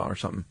Arkansas or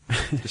something.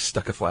 Just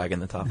stuck a flag in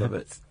the top of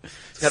it.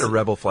 It's got a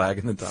rebel flag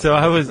in the top. So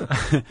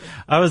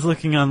I was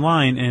looking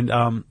online,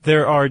 and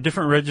there are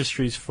different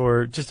registries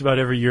for just about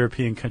every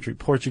European country.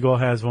 Portugal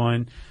has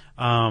one.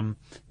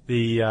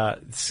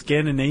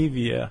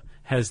 Scandinavia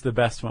has the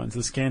best ones,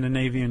 the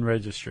Scandinavian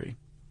Registry,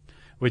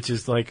 which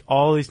is like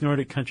all these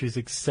Nordic countries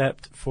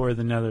except for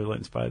the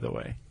Netherlands, by the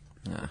way.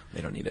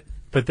 They don't need it.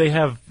 But they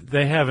have,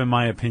 in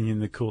my opinion,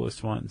 the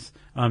coolest ones.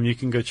 You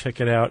can go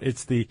check it out.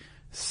 It's the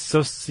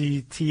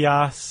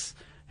Societas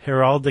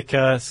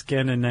Heraldica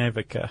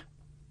Scandinavica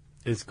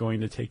is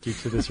going to take you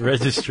to this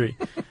registry.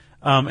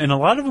 And a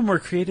lot of them were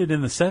created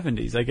in the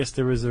 70s. I guess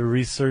there was a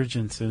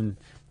resurgence in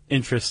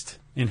interest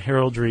in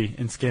heraldry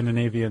in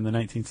Scandinavia in the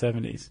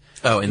 1970s.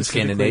 Oh, in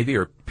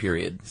Scandinavia or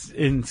period?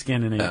 In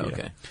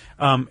Scandinavia.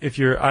 Oh, okay. If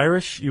you're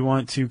Irish, you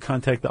want to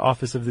contact the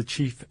Office of the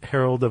Chief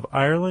Herald of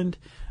Ireland.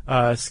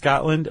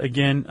 Scotland,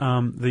 again,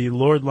 the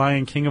Lord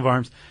Lion King of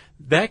Arms.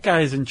 That guy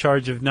is in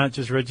charge of not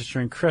just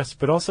registering crests,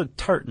 but also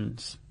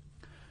tartans.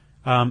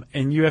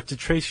 And you have to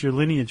trace your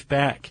lineage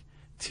back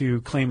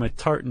to claim a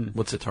tartan.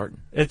 What's a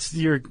tartan? It's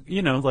your,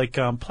 like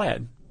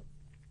plaid.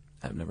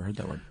 I've never heard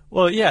that word.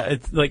 Well, yeah,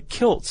 it's like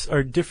kilts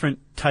are different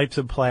types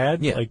of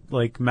plaid, Yeah.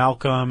 like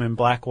Malcolm and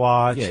Black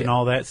Watch Yeah, and yeah.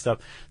 all that stuff.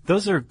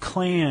 Those are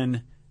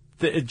clan,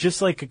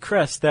 just like a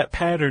crest, that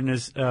pattern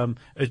is,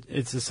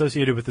 it's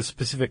associated with a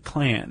specific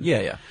clan.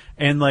 Yeah.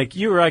 And like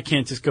you or I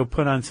can't just go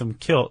put on some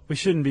kilt. We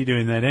shouldn't be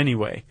doing that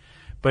anyway.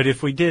 But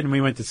if we did and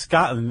we went to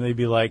Scotland, they'd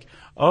be like,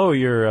 "Oh,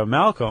 you're a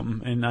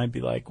Malcolm," and I'd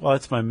be like, "Well,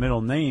 that's my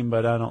middle name,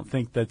 but I don't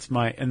think that's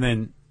my." And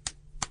then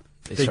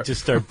they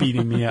just start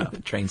beating me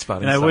up. Train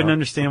spotting. And I wouldn't style.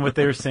 understand what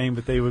they were saying,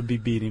 but they would be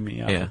beating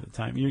me up Yeah. at the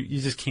time. You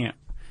just can't.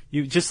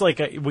 You just like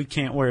we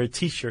can't wear a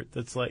T-shirt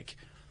that's like,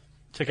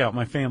 "Check out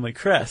my family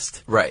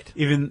crest," Right.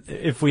 even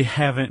if we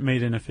haven't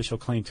made an official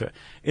claim to it.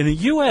 In the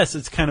U.S.,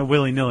 it's kind of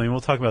willy-nilly, and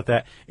we'll talk about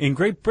that. In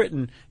Great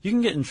Britain, you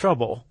can get in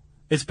trouble.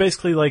 It's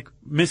basically like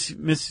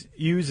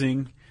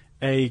misusing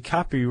a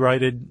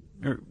copyrighted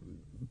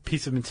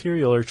piece of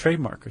material or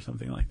trademark or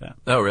something like that.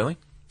 Oh, really?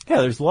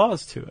 Yeah, there's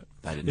laws to it.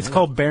 I didn't It's know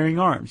called bearing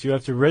arms. You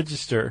have to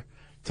register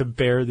to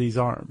bear these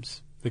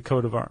arms, the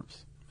coat of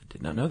arms. I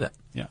did not know that.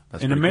 Yeah.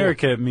 That's In pretty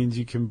America, it means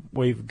you can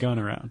wave a gun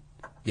around.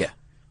 Yeah,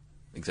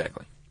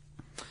 exactly.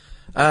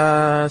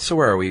 So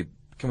where are we?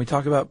 Can we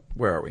talk about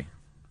where are we?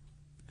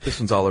 This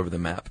one's all over the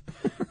map.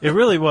 It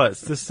really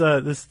was.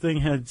 This thing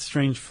had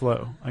strange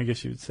flow, I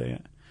guess you would say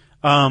it.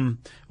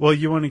 Well,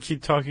 you want to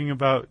keep talking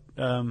about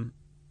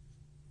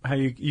how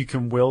you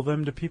can will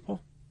them to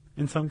people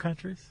in some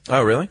countries?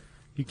 Oh, really?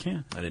 You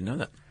can. I didn't know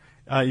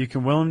that. You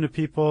can will them to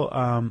people.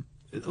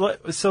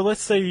 So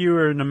let's say you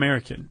are an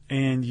American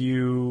and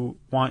you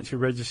want to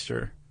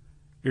register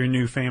your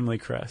new family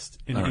crest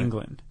in All right.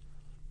 England.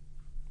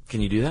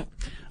 Can you do that?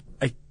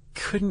 I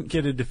couldn't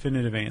get a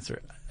definitive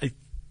answer.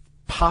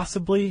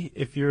 Possibly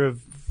if you're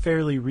of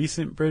fairly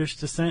recent British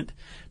descent,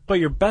 but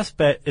your best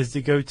bet is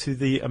to go to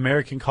the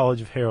American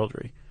College of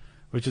Heraldry,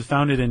 which was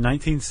founded in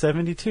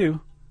 1972.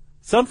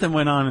 Something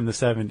went on in the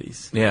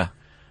 70s. Yeah.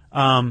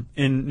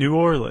 In New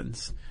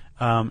Orleans,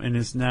 and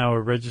is now a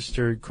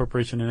registered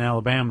corporation in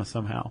Alabama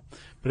somehow.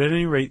 But at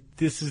any rate,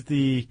 this is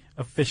the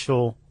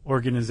official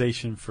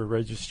organization for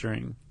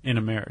registering in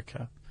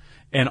America,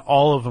 and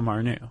all of them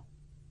are new.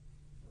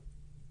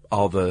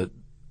 All the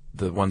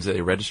ones that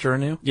they register are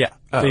new? Yeah,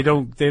 Oh.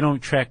 they don't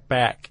track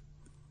back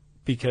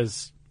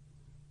because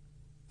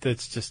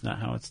that's just not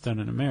how it's done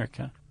in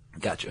America.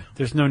 Gotcha.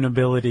 There's no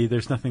nobility.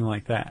 There's nothing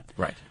like that.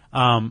 Right.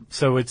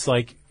 So it's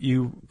like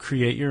you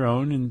create your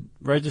own and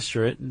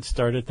register it and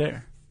start it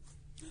there.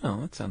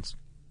 Oh, that sounds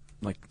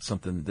like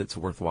something that's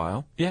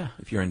worthwhile. Yeah,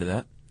 If you're into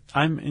that.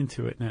 I'm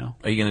into it now.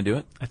 Are you going to do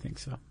it? I think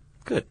so.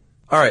 Good.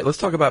 All right, let's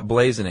talk about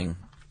blazoning,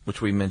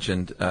 which we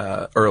mentioned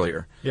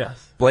earlier.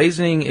 Yes.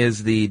 Blazoning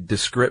is the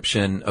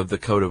description of the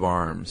coat of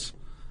arms.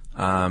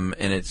 And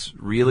it's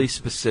really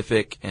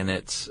specific, and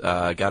it's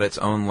got its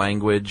own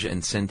language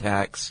and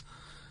syntax.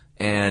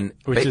 And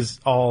Which is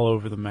all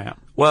over the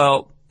map.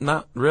 Well,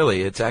 not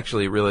really. It's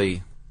actually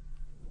really,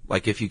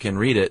 like, if you can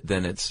read it,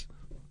 then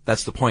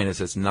that's the point,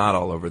 is it's not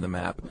all over the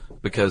map.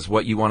 Because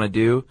what you want to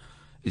do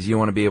is you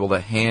want to be able to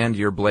hand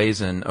your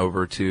blazon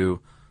over to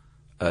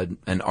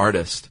an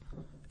artist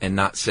and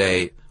not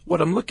say,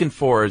 what I'm looking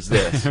for is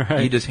this.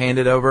 Right. You just hand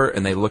it over,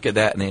 and they look at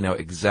that, and they know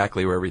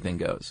exactly where everything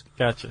goes.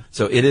 Gotcha.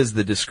 So it is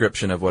the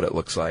description of what it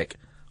looks like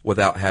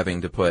without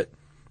having to put,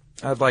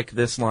 I'd like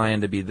this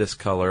lion to be this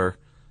color,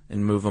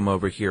 and move him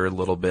over here a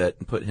little bit,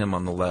 and put him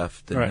on the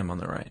left and Right. him on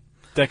the right.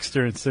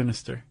 Dexter and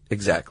Sinister.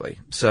 Exactly.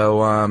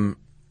 So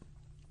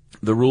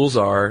the rules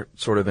are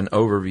sort of an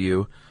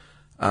overview.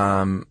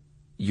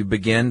 You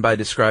begin by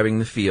describing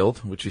the field,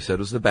 which you said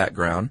was the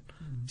background.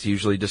 It's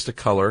usually just a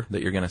color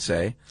that you're going to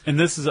say. And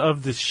this is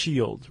of the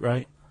shield,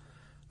 right?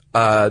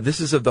 This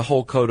is of the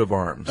whole coat of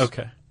arms.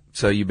 Okay.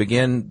 So you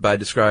begin by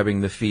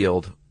describing the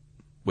field,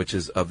 which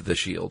is of the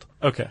shield.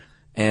 Okay.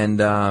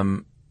 And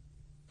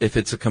if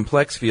it's a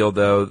complex field,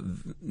 though,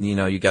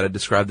 you got to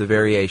describe the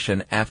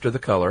variation after the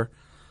color,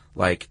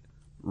 like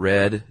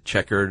red,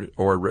 checkered,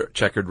 or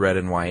checkered red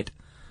and white.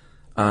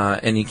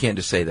 And you can't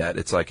just say that.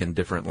 It's like in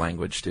different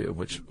language, too,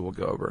 which we'll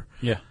go over.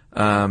 Yeah.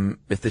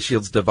 If the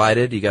shield's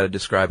divided, you got to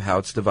describe how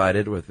it's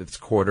divided, if it's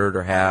quartered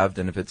or halved,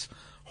 and if it's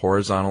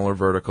horizontal or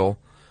vertical.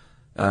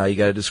 You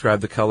got to describe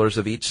the colors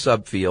of each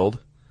subfield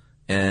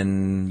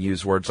and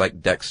use words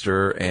like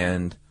Dexter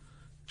and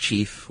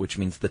Chief, which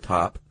means the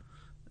top,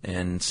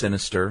 and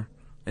Sinister,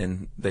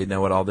 and they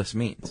know what all this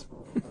means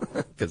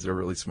because they're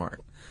really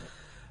smart.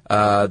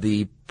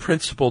 The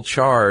principal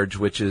charge,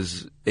 which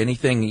is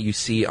anything you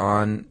see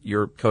on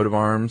your coat of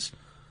arms,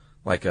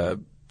 like a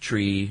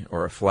tree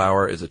or a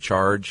flower, is a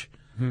charge.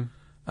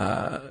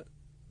 Mm-hmm.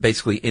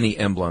 Basically, any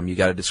emblem, you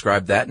got to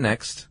describe that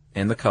next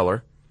and the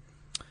color.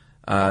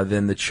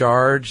 Then the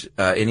charge,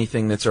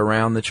 anything that's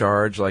around the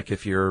charge, like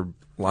if your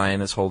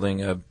lion is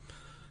holding a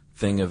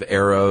thing of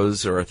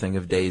arrows or a thing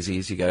of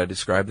daisies, you got to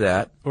describe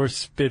that. Or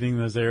spitting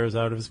those arrows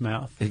out of his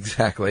mouth.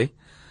 Exactly.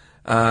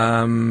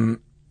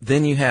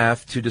 Then you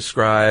have to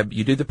describe,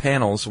 you do the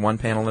panels one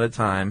panel at a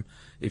time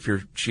if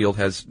your shield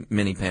has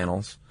many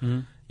panels.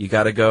 Mm-hmm. You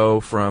got to go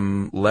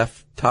from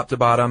top to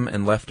bottom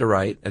and left to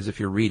right as if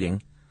you're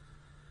reading.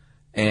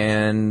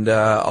 And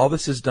all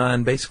this is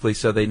done basically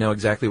so they know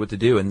exactly what to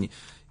do. And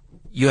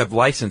you have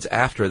license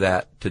after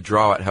that to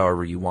draw it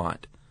however you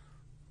want.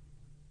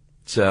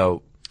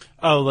 So...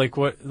 Oh, like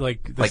what?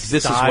 Like the this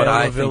is style what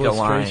I of think a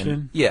illustration?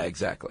 line. Yeah,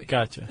 exactly.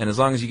 Gotcha. And as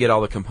long as you get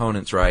all the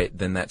components right,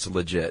 then that's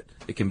legit.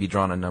 It can be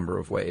drawn a number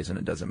of ways, and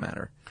it doesn't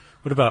matter.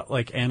 What about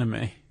like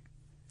anime?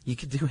 You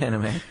could do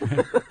anime,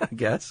 I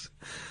guess.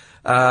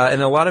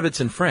 And a lot of it's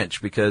in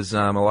French because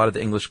a lot of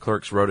the English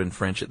clerks wrote in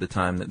French at the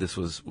time that this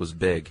was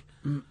big.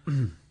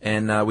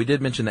 And we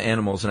did mention the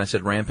animals, and I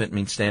said rampant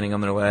means standing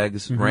on their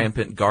legs. Mm-hmm.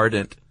 Rampant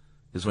gardant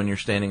is when you're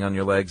standing on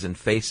your legs and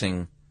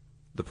facing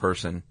the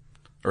person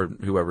or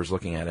whoever's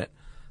looking at it.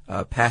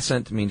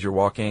 Passant means you're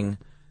walking.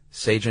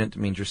 Sagent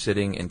means you're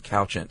sitting. And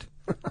couchant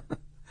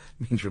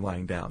means you're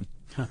lying down.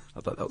 Huh.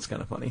 I thought that was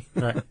kind of funny.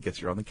 Right. I guess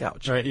you're on the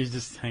couch. Right, you're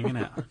just hanging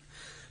out.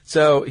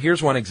 So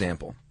here's one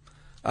example.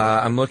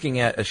 I'm looking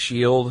at a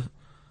shield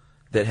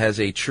that has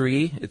a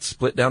tree. It's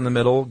split down the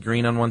middle,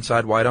 green on one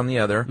side, white on the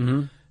other.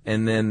 Mm-hmm.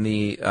 And then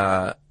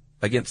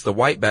against the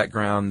white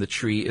background, the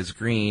tree is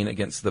green.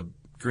 Against the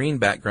green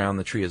background,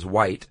 the tree is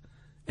white.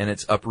 And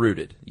it's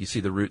uprooted. You see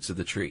the roots of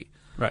the tree.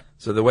 Right.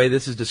 So the way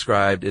this is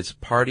described is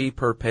party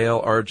per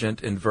pale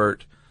argent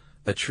invert,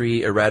 a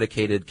tree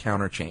eradicated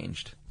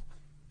counterchanged.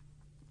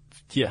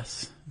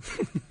 Yes.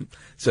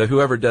 So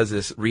whoever does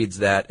this reads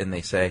that and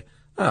they say,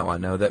 oh, I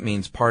know that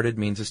means parted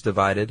means it's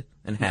divided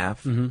in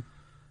half. Mm-hmm.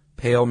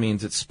 Pale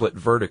means it's split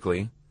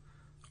vertically.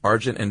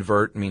 Argent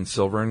invert means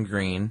silver and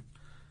green.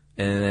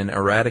 And then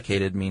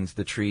eradicated means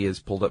the tree is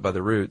pulled up by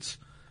the roots.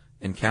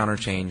 And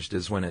counterchanged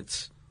is when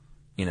it's,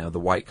 the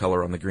white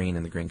color on the green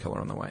and the green color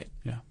on the white.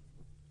 Yeah.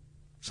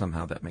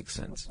 somehow that makes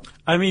sense.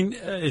 I mean,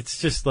 it's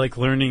just like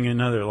learning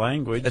another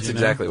language. That's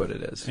exactly what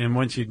it is. And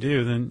once you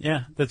do, then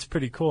yeah, that's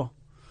pretty cool.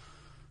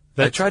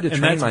 I tried to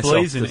train myself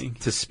blazoning.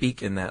 to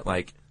speak in that,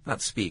 like,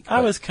 not speak.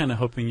 I was kind of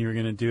hoping you were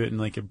going to do it in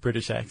like a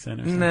British accent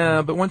or something.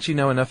 No, but once you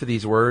know enough of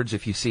these words,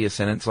 if you see a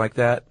sentence like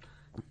that,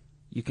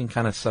 you can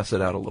kind of suss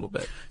it out a little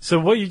bit. So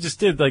what you just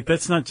did, like,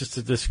 that's not just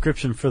a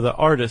description for the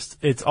artist.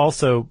 It's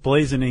also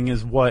blazoning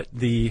is what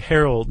the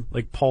Herald,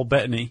 like Paul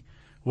Bettany,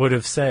 would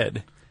have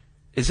said.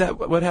 Is that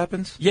what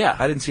happens? Yeah.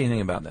 I didn't see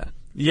anything about that.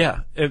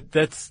 Yeah,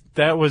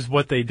 that was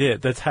what they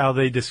did. That's how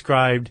they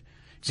described.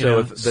 So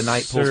if the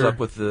knight pulls up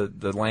with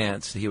the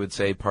lance, he would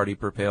say, "Party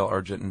per pale,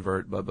 argent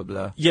invert, blah blah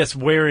blah." Yes,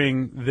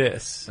 wearing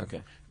this.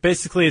 Okay.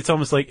 Basically, it's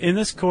almost like in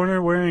this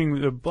corner, wearing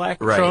the black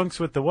Right. trunks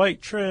with the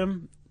white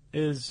trim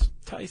is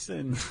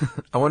Tyson.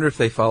 I wonder if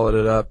they followed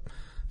it up.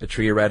 A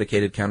tree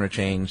eradicated,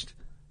 counterchanged,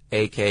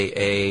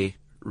 a.k.a.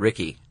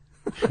 Ricky.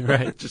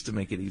 Right. Just to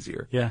make it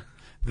easier. Yeah.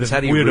 The 'Cause how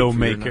do you root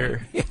for your Widowmaker.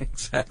 knight? Yeah,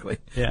 exactly.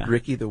 Yeah.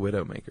 Ricky the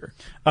Widowmaker.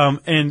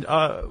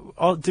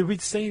 Did we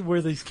say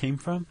where these came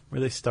from?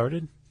 Where they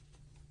started?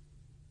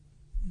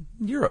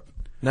 Europe.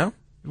 No?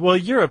 Well,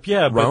 Europe,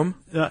 yeah. Rome?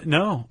 But,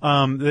 no.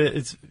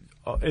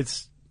 It's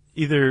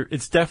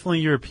definitely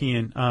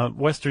European,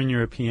 Western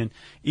European.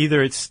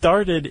 Either it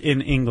started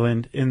in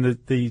England in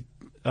the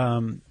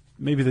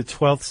maybe the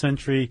 12th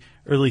century,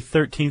 early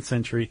 13th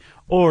century,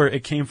 or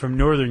it came from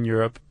Northern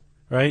Europe,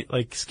 right?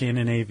 Like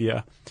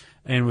Scandinavia,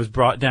 and was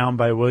brought down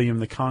by William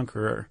the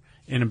Conqueror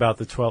in about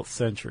the 12th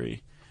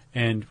century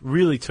and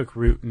really took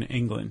root in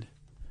England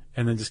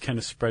and then just kind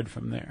of spread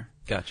from there.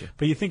 Gotcha.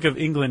 But you think of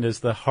England as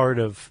the heart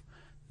of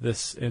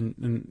this,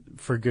 and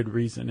for good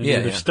reason. And Yeah,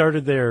 either yeah.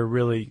 started there or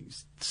really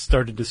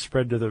started to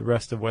spread to the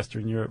rest of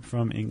Western Europe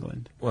from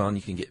England. Well, and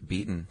you can get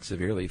beaten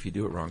severely if you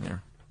do it wrong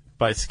there.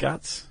 By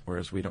Scots?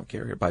 Whereas we don't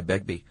care here. By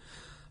Begbie.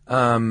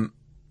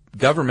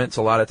 Governments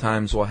a lot of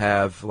times will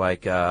have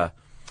like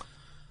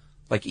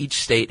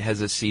each state has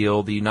a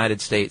seal. The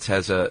United States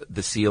has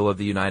the seal of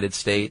the United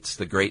States,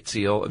 the Great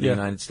Seal of the Yeah.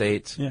 United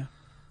States. Yeah.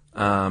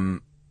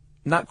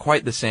 Not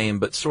quite the same,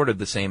 but sort of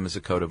the same as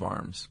a coat of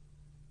arms.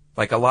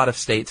 Like a lot of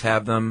states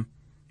have them.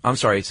 I'm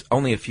sorry,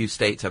 only a few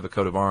states have a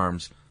coat of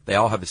arms. They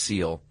all have a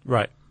seal,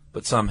 Right.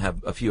 but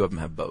a few of them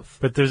have both.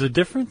 But there's a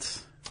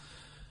difference?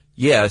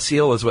 Yeah, a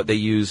seal is what they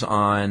use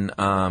on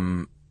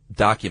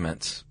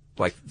documents,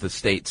 like the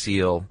state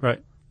seal.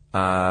 Right.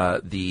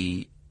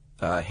 The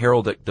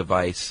heraldic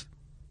device,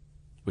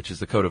 which is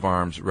the coat of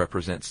arms,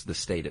 represents the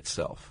state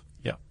itself.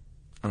 Yeah.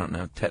 I don't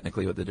know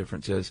technically what the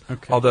difference is,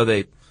 Okay. although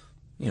they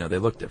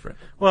look different.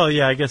 Well,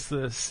 yeah, I guess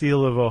the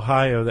seal of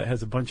Ohio that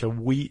has a bunch of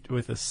wheat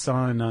with a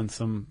sun on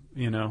some,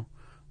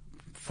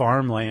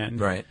 farmland.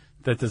 Right.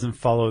 That doesn't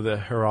follow the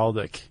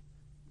heraldic.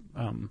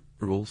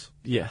 Rules.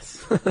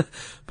 Yes. But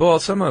well,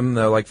 some of them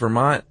though, like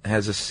Vermont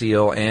has a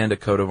seal and a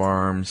coat of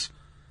arms,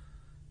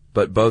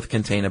 but both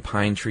contain a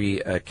pine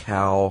tree, a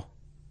cow,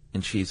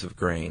 and sheaves of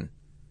grain.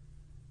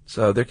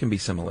 So there can be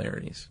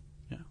similarities.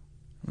 Yeah.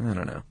 I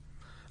don't know.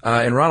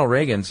 And Ronald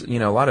Reagan's, a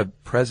lot of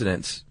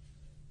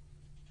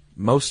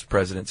most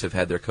presidents have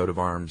had their coat of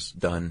arms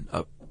done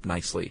up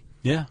nicely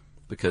Yeah.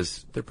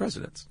 because they're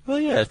presidents. Well,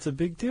 yeah, it's a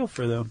big deal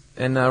for them.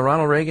 And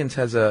Ronald Reagan's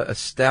has a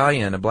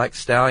stallion, a black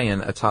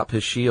stallion atop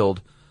his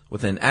shield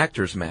with an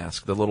actor's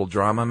mask, the little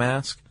drama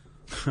mask,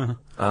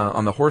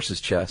 on the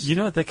horse's chest. You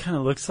know what that kind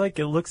of looks like?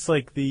 It looks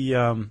like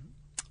the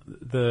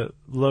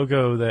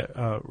logo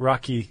that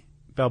Rocky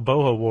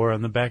Balboa wore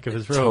on the back of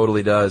his robe.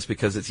 Totally does,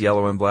 because it's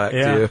yellow and black,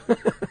 Yeah. too.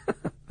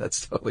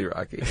 That's totally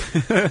Rocky.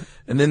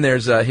 And then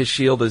there's his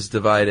shield is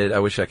divided. I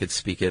wish I could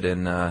speak it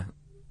in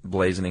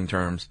blazoning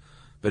terms.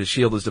 But his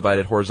shield is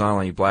divided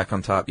horizontally, black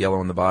on top, yellow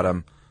on the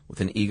bottom, with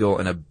an eagle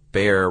and a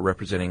bear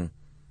representing,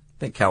 I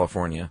think,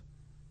 California.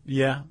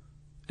 Yeah.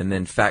 And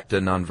then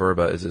facta non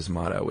verba is his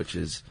motto, which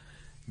is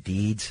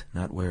deeds,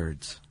 not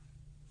words.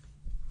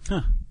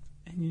 Huh.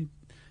 And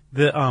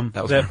that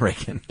That was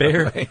Reagan. by the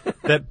bear. way.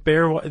 That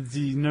bear.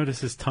 Do you notice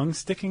his tongue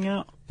sticking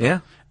out? Yeah.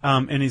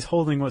 And he's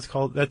holding what's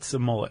called, that's a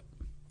mullet.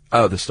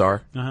 Oh, the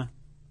star. Uh-huh.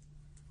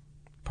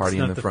 Party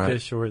It's in not the front.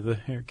 fish or the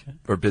haircut.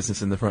 Or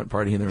business in the front,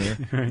 party in the rear.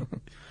 Right.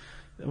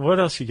 What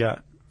else you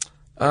got?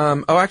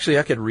 Actually,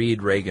 I could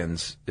read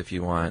Reagan's if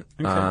you want.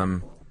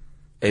 Okay.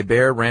 A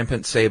bear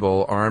rampant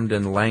sable, armed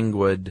in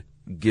languid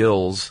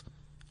gills,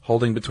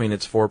 holding between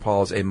its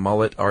forepaws a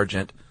mullet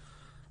argent,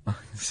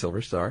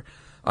 silver star,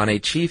 on a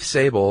chief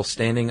sable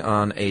standing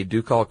on a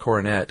ducal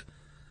coronet,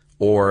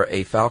 or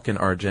a falcon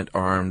argent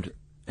armed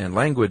and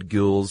languid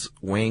gules,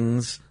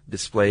 wings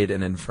displayed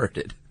and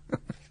inverted.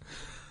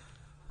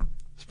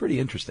 It's pretty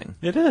interesting.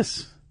 It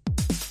is.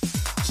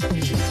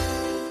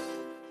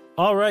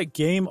 All right,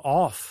 game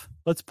off.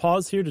 Let's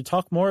pause here to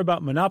talk more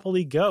about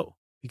Monopoly Go.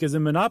 Because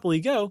in Monopoly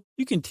Go,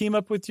 you can team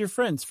up with your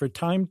friends for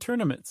timed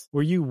tournaments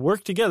where you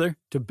work together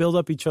to build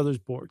up each other's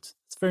boards.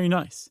 It's very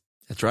nice.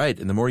 That's right.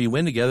 And the more you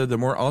win together, the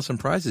more awesome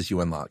prizes you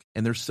unlock.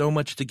 And there's so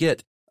much to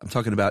get. I'm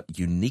talking about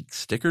unique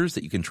stickers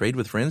that you can trade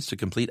with friends to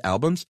complete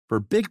albums for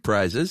big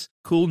prizes,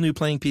 cool new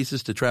playing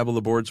pieces to travel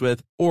the boards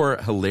with, or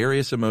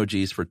hilarious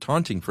emojis for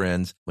taunting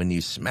friends when you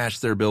smash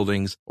their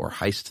buildings or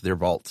heist their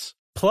vaults.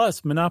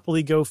 Plus,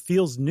 Monopoly Go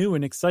feels new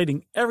and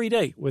exciting every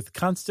day with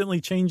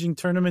constantly changing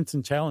tournaments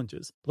and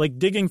challenges, like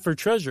digging for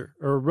treasure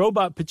or a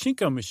robot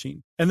pachinko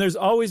machine. And there's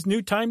always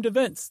new timed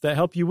events that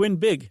help you win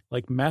big,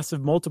 like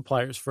massive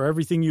multipliers for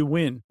everything you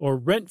win or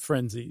rent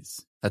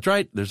frenzies. That's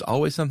right, there's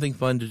always something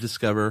fun to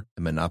discover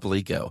in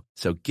Monopoly Go.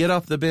 So get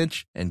off the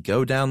bench and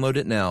go download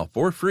it now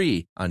for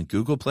free on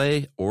Google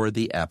Play or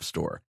the App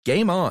Store.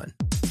 Game on!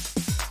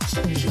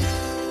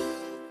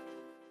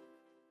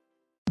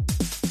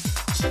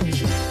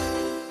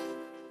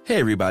 Hey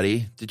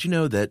everybody, did you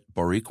know that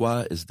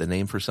Boricua is the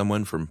name for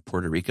someone from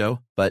Puerto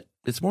Rico? But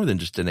it's more than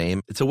just a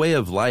name. It's a way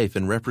of life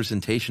and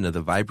representation of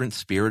the vibrant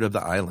spirit of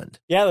the island.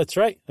 Yeah, that's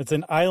right. It's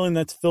an island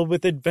that's filled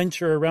with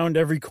adventure around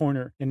every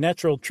corner and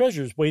natural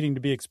treasures waiting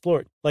to be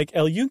explored, like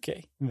El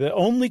Yunque, the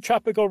only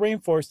tropical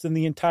rainforest in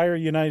the entire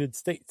United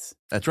States.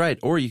 That's right.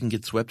 Or you can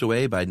get swept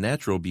away by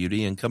natural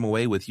beauty and come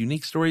away with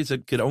unique stories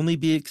that could only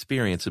be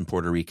experienced in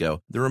Puerto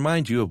Rico that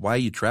remind you of why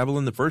you travel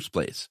in the first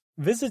place.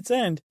 Visits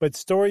end, but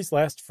stories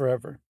last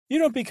forever. You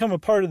don't become a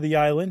part of the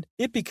island,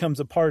 it becomes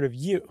a part of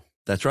you.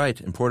 That's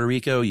right. In Puerto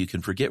Rico, you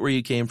can forget where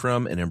you came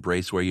from and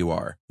embrace where you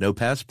are. No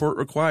passport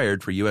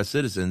required for U.S.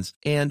 citizens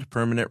and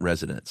permanent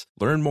residents.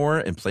 Learn more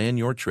and plan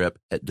your trip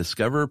at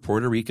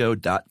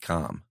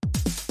discoverpuertorico.com.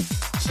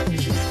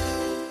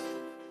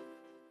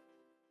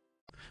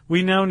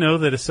 We now know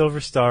that a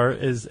silver star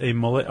is a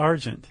mullet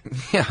argent.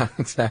 Yeah,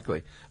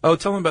 exactly. Oh,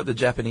 tell them about the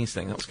Japanese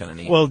thing. That was kind of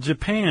neat. Well,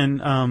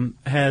 Japan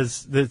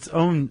has its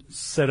own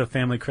set of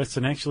family crests,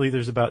 and actually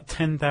there's about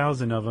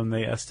 10,000 of them,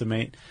 they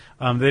estimate.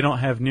 They don't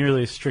have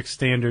nearly as strict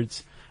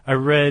standards. I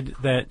read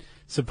that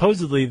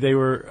supposedly they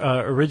were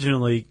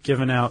originally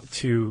given out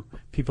to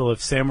people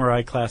of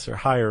samurai class or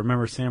higher.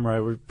 Remember, samurai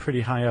were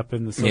pretty high up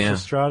in the social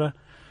strata.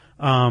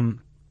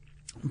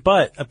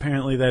 But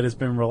apparently that has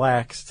been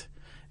relaxed.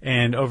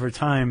 And over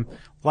time,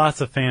 lots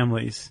of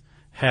families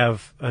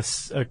have a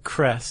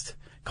crest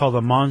called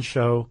a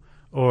Monsho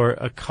or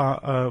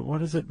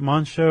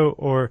Monsho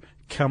or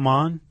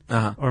Kamon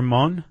or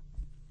Mon.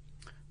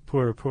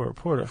 Pura.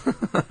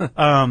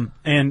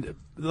 And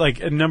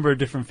like a number of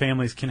different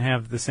families can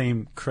have the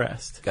same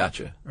crest.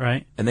 Gotcha.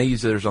 Right? And they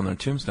use theirs on their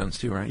tombstones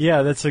too, right?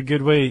 Yeah, that's a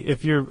good way.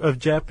 If you're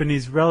of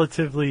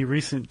relatively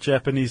recent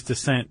Japanese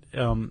descent,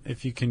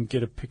 if you can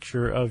get a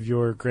picture of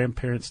your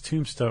grandparents'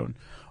 tombstone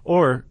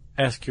or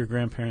ask your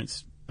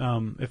grandparents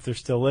if they're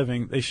still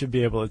living, they should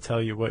be able to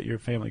tell you what your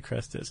family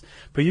crest is.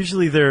 But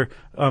usually they're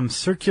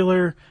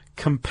circular,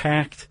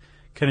 compact,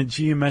 kind of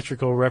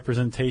geometrical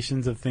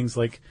representations of things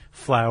like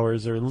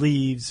flowers or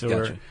leaves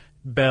or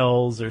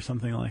bells or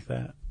something like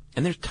that.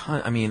 And there's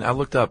I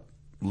looked up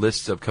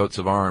lists of coats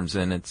of arms,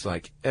 and it's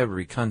like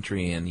every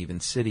country and even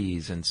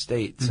cities and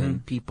states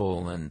and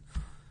people, and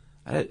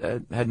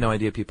I had no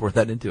idea people were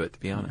that into it, to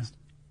be honest.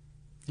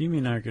 You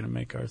and I are going to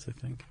make ours, I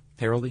think.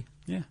 Heraldry?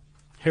 Yeah.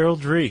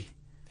 Heraldry.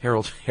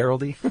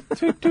 Heraldry?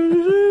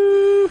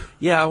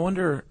 Yeah, I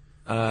wonder,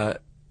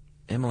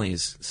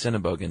 Emily's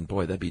Cinnabogan,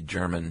 boy, that'd be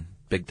German,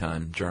 big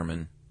time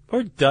German.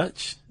 Or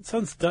Dutch. It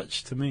sounds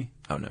Dutch to me.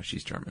 Oh, no,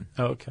 she's German.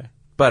 Oh, okay.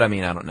 But, I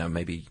don't know,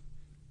 maybe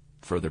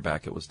further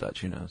back it was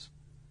Dutch, who knows?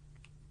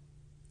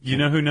 You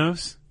know who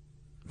knows?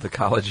 The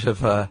College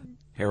of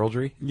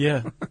Heraldry?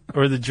 Yeah,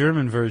 or the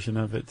German version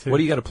of it, too. What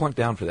do you got to plunk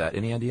down for that?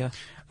 Any idea?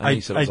 I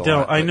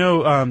don't. I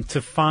know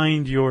to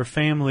find your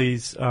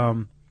family's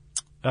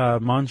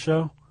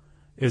Monsho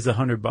is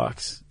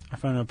 $100. I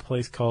found a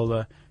place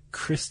called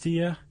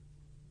Quistia,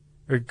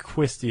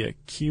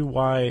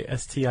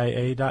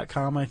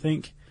 QYSTIA.com, I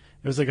think.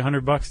 It was like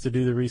 $100 to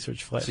do the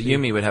research flat. So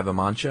Yumi would have a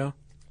Monsho?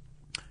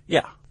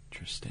 Yeah.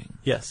 Interesting.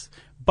 Yes.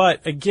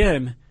 But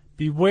again,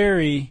 be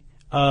wary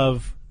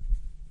of,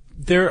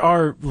 there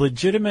are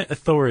legitimate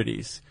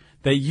authorities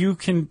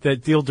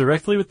that deal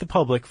directly with the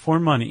public for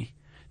money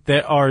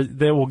that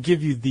will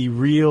give you the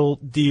real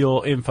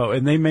deal info.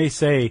 And they may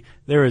say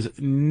there is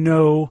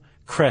no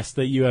crest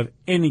that you have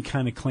any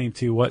kind of claim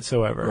to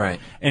whatsoever. Right.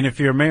 And if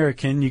you're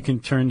American, you can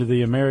turn to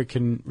the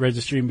American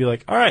registry and be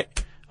like, all right,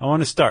 I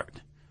want to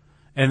start.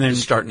 And then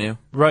just start new.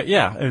 Right,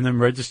 yeah, and then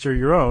register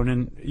your own.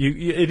 And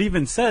it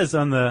even says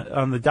on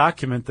the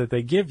document that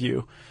they give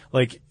you,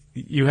 like,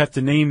 you have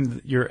to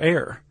name your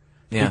heir.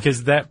 Yeah.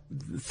 Because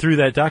through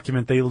that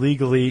document, they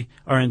legally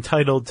are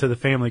entitled to the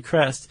family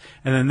crest,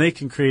 and then they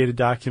can create a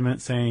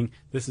document saying,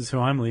 this is who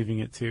I'm leaving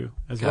it to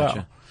as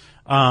well.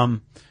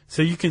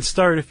 So you can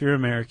start if you're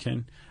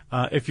American.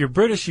 If you're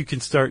British, you can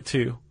start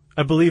too.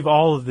 I believe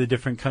all of the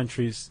different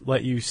countries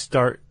let you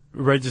start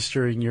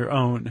registering your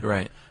own.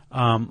 Right.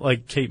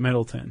 Like Cape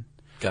Middleton.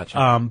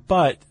 Gotcha.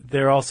 But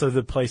they're also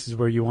the places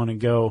where you want to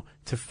go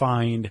to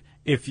find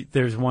if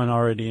there's one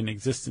already in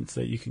existence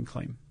that you can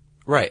claim.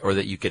 Right, or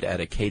that you could add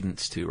a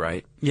cadence to,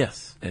 right?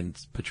 Yes. And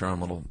put your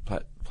own little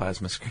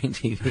plasma screen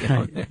TV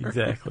on there.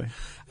 Exactly.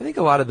 I think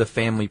a lot of the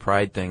family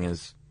pride thing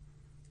is,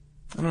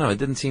 I don't know, it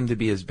didn't seem to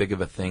be as big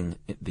of a thing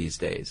these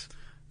days.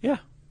 Yeah.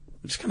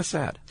 Which is kind of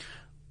sad.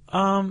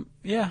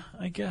 Yeah,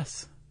 I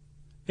guess.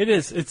 It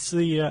is. It's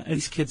the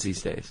These kids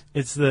these days.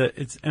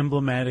 it's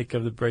emblematic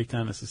of the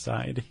breakdown of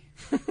society.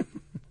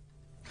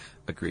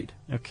 Agreed.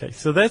 Okay,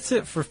 so that's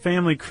it for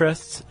family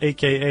crests,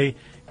 aka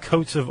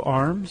coats of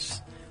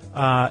arms,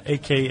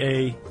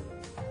 aka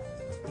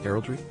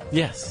Heraldry?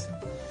 yes.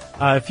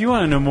 If you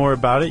want to know more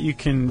about it, you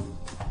can,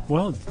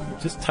 well,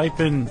 just type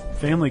in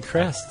family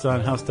crests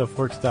on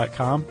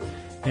howstuffworks.com,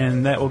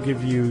 and that will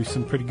give you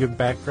some pretty good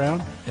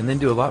background. And then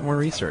do a lot more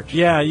research.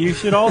 Yeah, you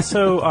should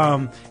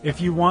also,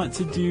 if you want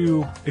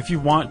to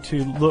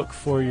look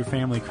for your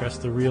family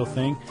crest, the real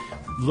thing,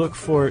 look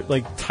for,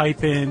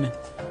 type in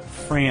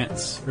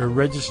France, or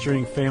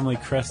registering family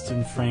crest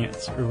in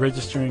France, or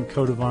registering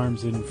coat of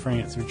arms in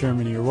France or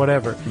Germany or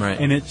whatever. Right.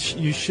 And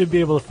you should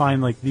be able to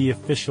find the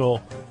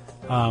official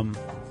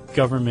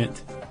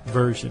government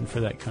version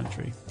for that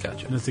country.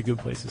 Gotcha. And that's a good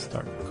place to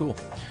start. Cool.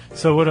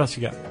 So what else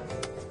you got?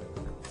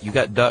 You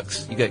got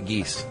ducks. You got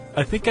geese.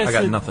 I think I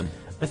got nothing.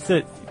 That's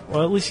it.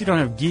 Well, at least you don't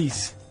have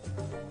geese.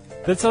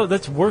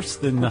 That's worse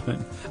than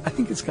nothing. I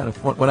think it's kind of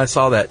fun. When I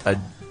saw that, I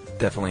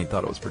definitely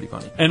thought it was pretty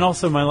funny. And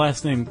also, my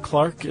last name,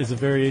 Clark, is a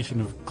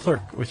variation of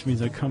clerk, which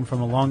means I come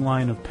from a long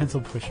line of pencil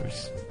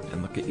pushers.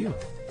 And look at you.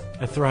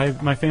 I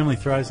thrive. My family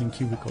thrives in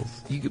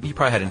cubicles. You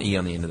probably had an E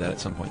on the end of that at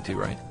some point too,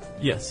 right?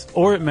 Yes,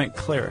 or it meant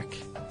cleric,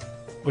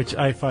 which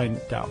I find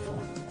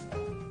doubtful.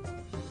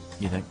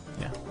 You think?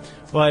 Yeah.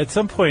 Well, at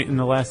some point in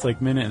the last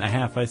minute and a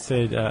half, I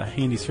said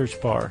handy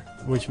search bar,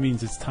 which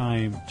means it's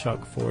time,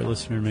 Chuck, for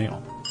listener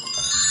mail.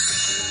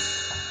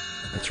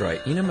 That's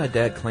right. You know, my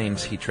dad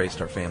claims he traced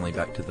our family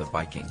back to the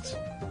Vikings.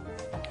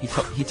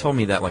 He told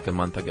me that a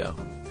month ago.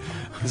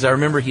 Because I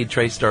remember he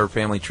traced our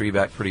family tree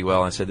back pretty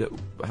well. I said,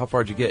 how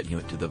far did you get? And he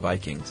went to the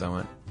Vikings. I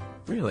went,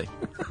 really?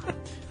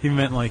 He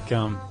meant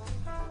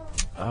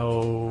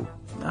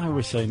I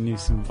wish I knew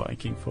some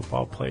Viking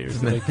football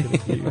players that I could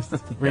have used.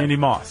 Randy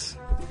Moss.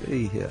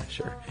 Yeah,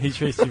 sure. He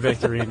traced you back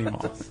to Randy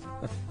Moss.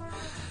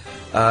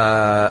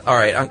 All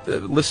right,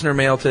 listener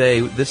mail today.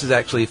 This is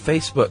actually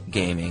Facebook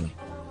gaming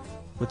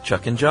with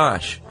Chuck and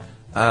Josh.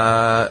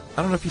 I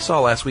don't know if you saw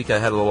last week. I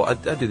had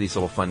I do these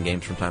little fun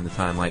games from time to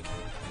time, like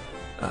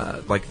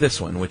this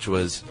one, which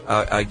was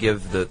I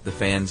give the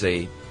fans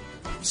a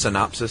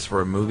synopsis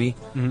for a movie,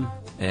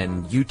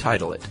 and you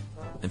title it,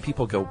 and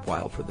people go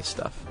wild for this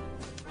stuff.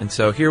 And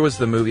so here was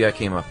the movie I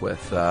came up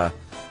with.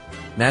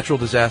 Natural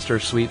disaster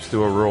sweeps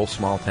through a rural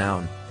small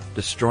town,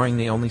 destroying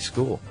the only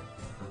school.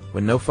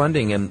 With no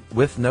funding and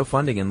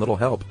little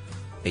help,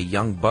 a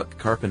young buck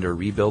carpenter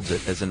rebuilds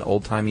it as an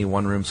old-timey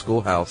one-room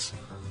schoolhouse.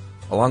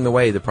 Along the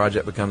way, the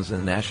project becomes a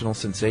national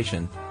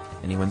sensation,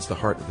 and he wins the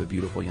heart of a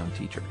beautiful young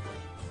teacher.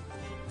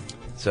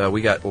 So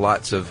we got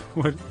lots of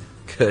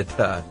good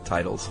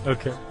titles.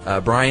 Okay.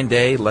 Brian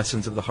Day,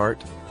 Lessons of the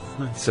Heart.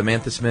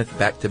 Samantha Smith,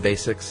 Back to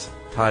Basics.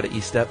 Todd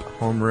Estep,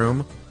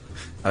 Homeroom.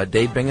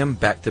 Dave Bingham,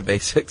 Back to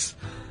Basics.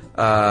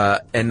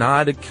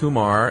 Anand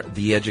Kumar,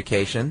 The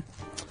Education.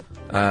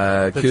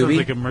 That Kubi. sounds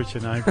like a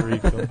Merchant Ivory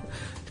film.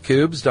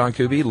 Kubes, Don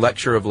Kubi,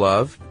 Lecture of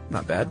Love.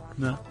 Not bad.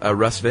 No.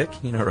 Russ Vick,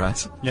 you know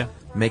Russ. Yeah.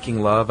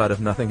 Making Love Out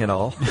of Nothing at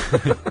All.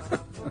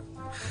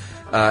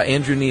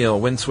 Andrew Neal,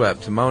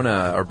 Windswept.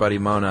 Mona, our buddy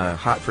Mona,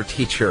 Hot for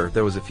Teacher.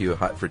 There was a few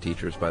Hot for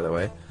Teachers, by the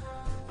way.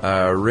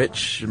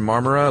 Rich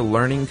Marmara,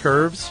 Learning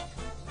Curves.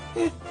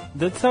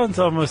 That sounds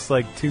almost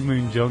like Two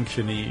Moon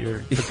Junction-y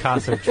or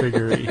Picasso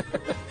Trigger-y.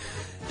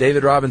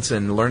 David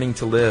Robinson, Learning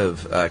to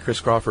Live.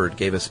 Chris Crawford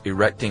gave us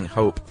Erecting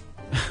Hope.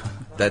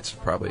 That's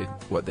probably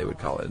what they would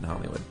call it in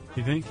Hollywood.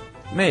 You think?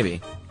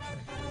 Maybe.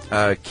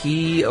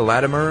 Key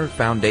Latimer,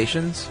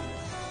 Foundations.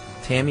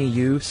 Tammy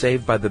Yu,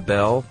 Saved by the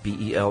Bell,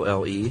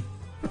 Belle.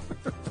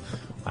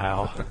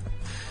 Wow.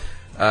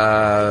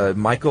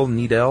 Michael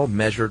Needell,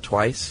 Measure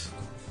Twice.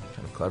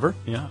 Kind of clever.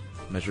 Yeah.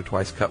 Measure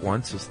twice, cut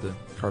once is the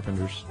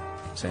carpenter's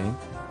saying.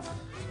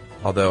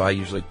 Although I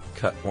usually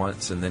cut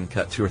once and then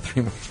cut 2 or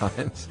 3 more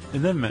times.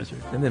 And then measure.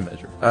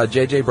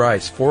 J.J.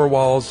 Bryce, Four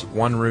Walls,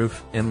 One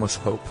Roof, Endless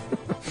Hope.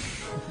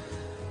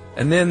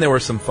 And then there were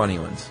some funny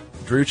ones.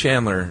 Drew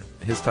Chandler,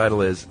 his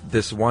title is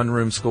This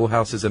One-Room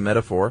Schoolhouse is a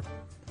Metaphor.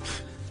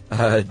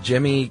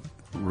 Jimmy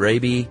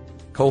Raby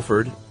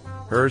Colford,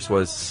 hers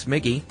was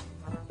Smiggy.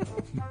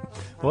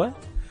 What?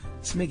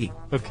 Smiggy.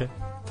 Okay.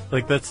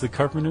 Like that's the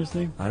carpenter's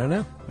name? I don't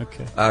know.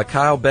 Okay.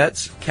 Kyle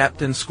Betts,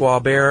 Captain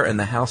Squaw Bear and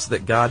the House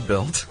That God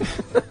Built.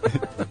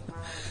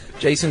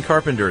 Jason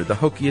Carpenter, The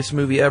Hokiest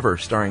Movie Ever,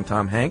 starring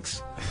Tom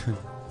Hanks.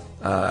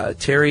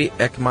 Terry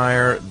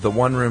Eckmeyer, The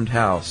One-Roomed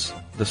House,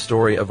 the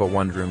story of a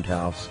one-roomed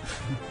house.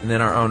 And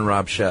then our own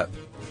Rob Shep,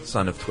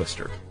 Son of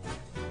Twister.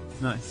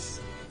 Nice.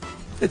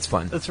 It's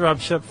fun. That's Rob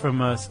Shep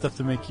from Stuff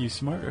to Make You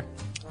Smarter.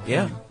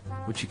 Yeah,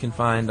 which you can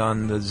find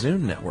on the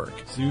Zune network.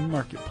 Zune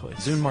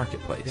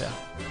Marketplace. Yeah.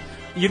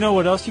 You know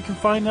what else you can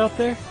find out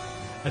there?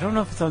 I don't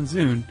know if it's on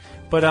Zune,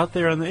 but out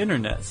there on the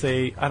internet,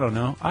 say, I don't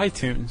know,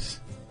 iTunes.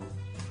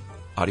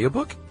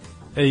 Audiobook?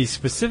 A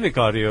specific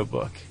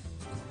audiobook.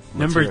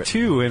 Number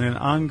 2 in an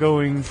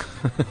ongoing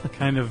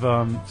kind of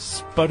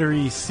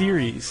sputtery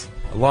series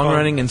A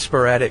long-running and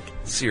sporadic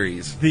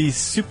series. The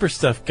Super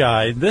Stuff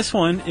Guide. This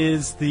one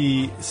is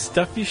the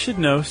Stuff You Should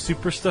Know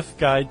Super Stuff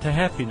Guide to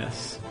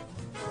Happiness.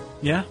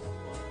 Yeah?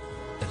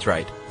 That's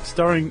right.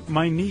 Starring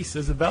my niece,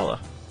 Isabella,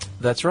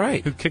 That's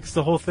right. who kicks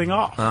the whole thing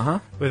off Uh-huh.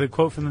 with a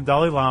quote from the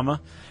Dalai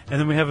Lama. And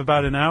then we have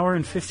about an hour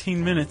and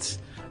 15 minutes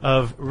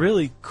of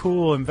really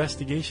cool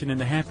investigation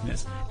into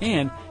happiness.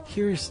 And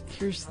here's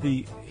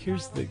the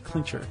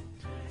clincher.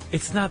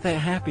 It's not that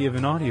happy of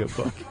an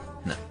audiobook.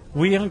 No.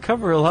 We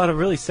uncover a lot of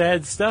really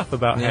sad stuff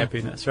about Yeah.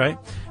 happiness, right?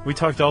 We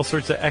talked to all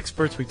sorts of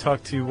experts. We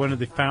talked to one of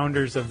the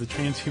founders of the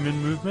transhuman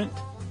movement,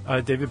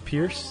 David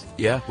Pierce.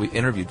 Yeah, we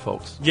interviewed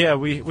folks. Yeah,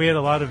 we had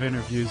a lot of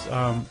interviews.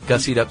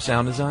 Gussied up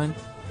sound design,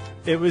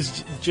 It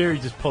was Jerry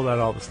just pulled out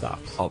all the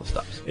stops. all the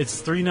stops. It's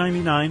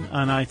 $3.99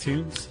 on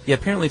iTunes, Yeah,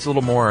 apparently it's a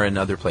little more in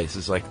other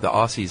places. Like the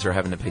Aussies are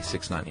having to pay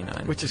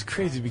 $6.99. which is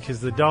crazy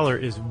because the dollar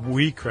is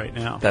weak right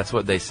now. That's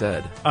what they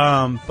said.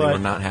 But They were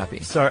not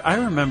happy. Sorry, I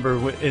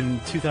remember in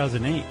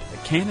 2008,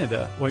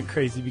 Canada went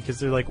crazy because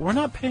they're like, we're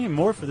not paying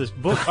more for this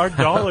book. Our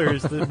dollar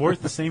is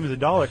worth the same as a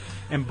dollar.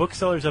 And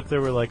booksellers up there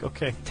were like,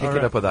 okay. Take all it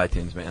right. up with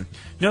iTunes, man.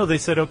 No, they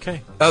said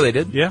okay. Oh, they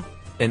did? Yeah.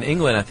 In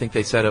England, I think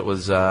they said it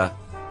was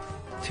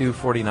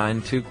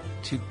 $2.49,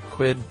 two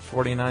quid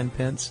 49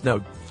 pence.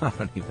 No, I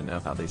don't even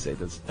know how they say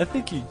this. I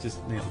think you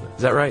just nailed it.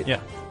 Is that right? Yeah.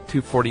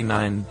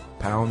 2.49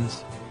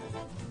 pounds,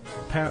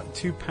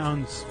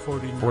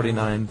 £2.49.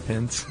 49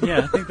 pence. Yeah,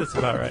 I think that's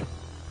about right.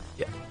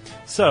 Yeah.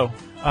 So,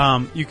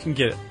 you can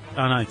get it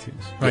on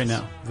iTunes right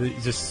Yes. now.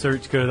 Just go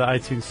to the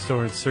iTunes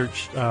store and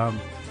search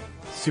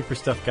Super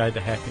Stuff Guide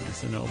to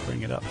Happiness, and it'll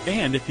bring it up.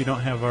 And if you don't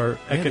have our Yeah,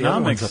 the other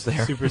economics one's up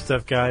there. Super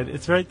Stuff Guide,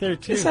 it's right there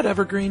too. Is that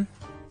evergreen?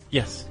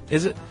 Yes.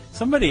 Is it?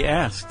 Somebody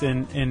asked,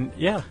 and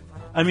yeah.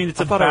 I mean,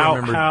 it's I thought I about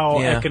remembered- how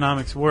yeah.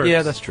 economics works.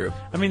 Yeah, that's true.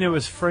 I mean, it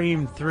was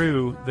framed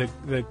through the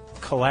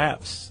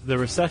collapse, the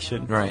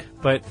recession. Right.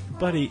 But,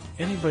 buddy,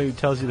 anybody who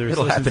tells you the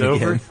It'll recession's happen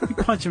over, again. you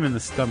punch them in the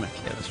stomach.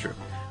 Yeah, that's true.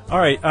 All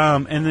right,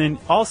 and then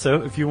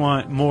also, if you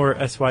want more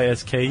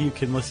SYSK, you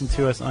can listen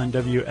to us on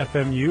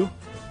WFMU.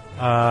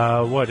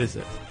 What is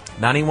it?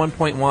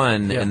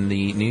 91.1 Yeah. in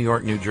the New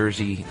York, New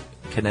Jersey,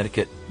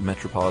 Connecticut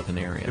metropolitan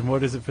area. And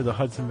what is it for the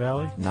Hudson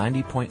Valley?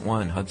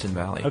 90.1 Hudson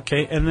Valley.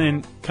 Okay, and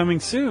then coming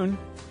soon,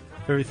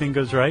 if everything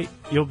goes right,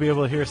 you'll be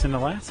able to hear us in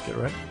Alaska,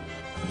 right?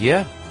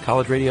 Yeah,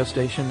 college radio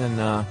station in,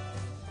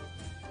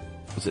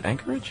 was it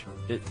Anchorage?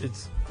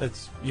 It's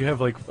you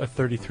have like a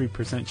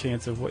 33%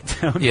 chance of what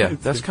town. Yeah,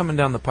 it's that's in. coming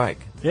down the pike.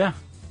 Yeah,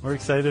 we're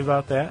excited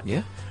about that.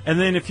 Yeah. And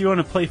then if you want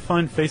to play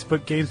fun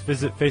Facebook games,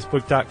 visit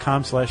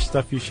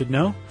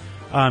facebook.com/stuffyoushouldknow.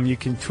 You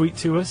can tweet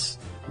to us.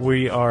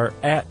 We are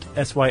at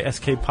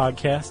SYSK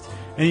Podcast.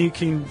 And you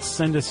can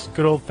send us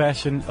good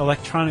old-fashioned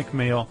electronic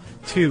mail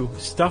to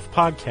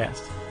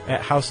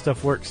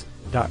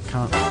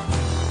stuffpodcast@howstuffworks.com.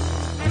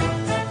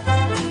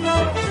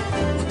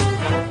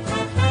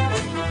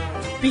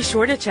 Be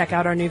sure to check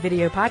out our new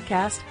video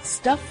podcast,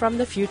 Stuff from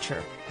the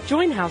Future.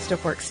 Join How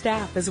Stuff Works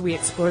staff as we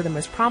explore the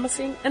most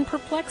promising and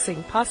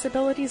perplexing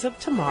possibilities of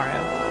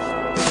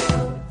tomorrow.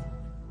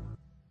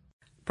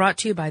 Brought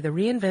to you by the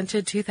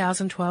reinvented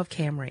 2012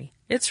 Camry.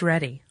 It's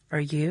ready. Are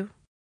you?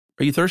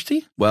 Are you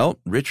thirsty? Well,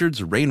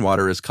 Richard's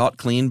rainwater is caught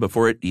clean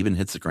before it even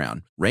hits the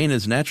ground. Rain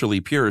is naturally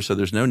pure, so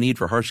there's no need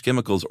for harsh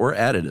chemicals or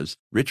additives.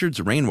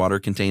 Richard's rainwater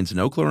contains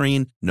no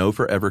chlorine, no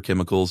forever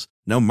chemicals,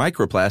 no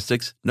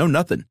microplastics, no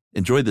nothing.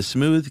 Enjoy the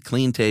smooth,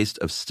 clean taste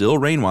of still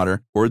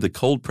rainwater or the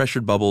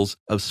cold-pressured bubbles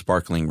of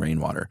sparkling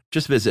rainwater.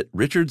 Just visit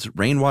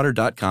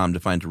richardsrainwater.com to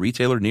find a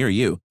retailer near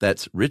you.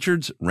 That's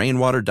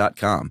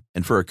richardsrainwater.com.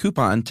 And for a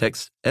coupon,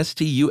 text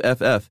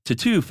STUFF to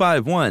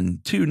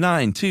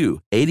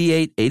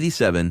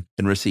 251-292-8887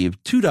 and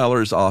receive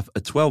 $2 off a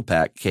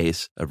 12-pack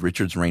case of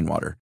Richard's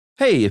Rainwater.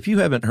 Hey, if you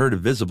haven't heard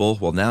of Visible,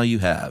 well, now you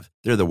have.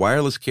 They're the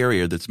wireless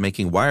carrier that's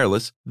making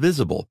wireless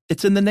visible.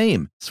 It's in the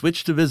name.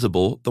 Switch to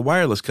Visible, the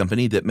wireless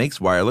company that makes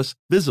wireless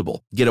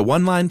visible. Get a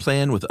one-line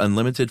plan with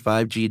unlimited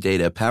 5G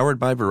data powered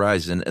by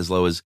Verizon as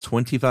low as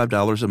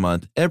 $25 a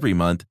month, every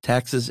month,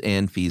 taxes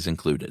and fees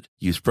included.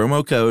 Use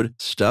promo code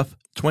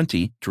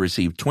STUFF20 to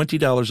receive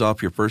 $20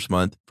 off your first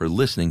month for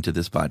listening to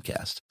this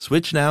podcast.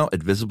 Switch now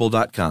at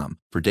Visible.com.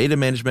 For data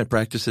management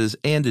practices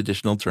and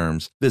additional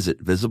terms, visit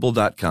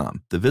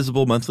Visible.com. The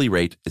Visible monthly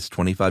rate is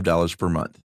 $25 per month.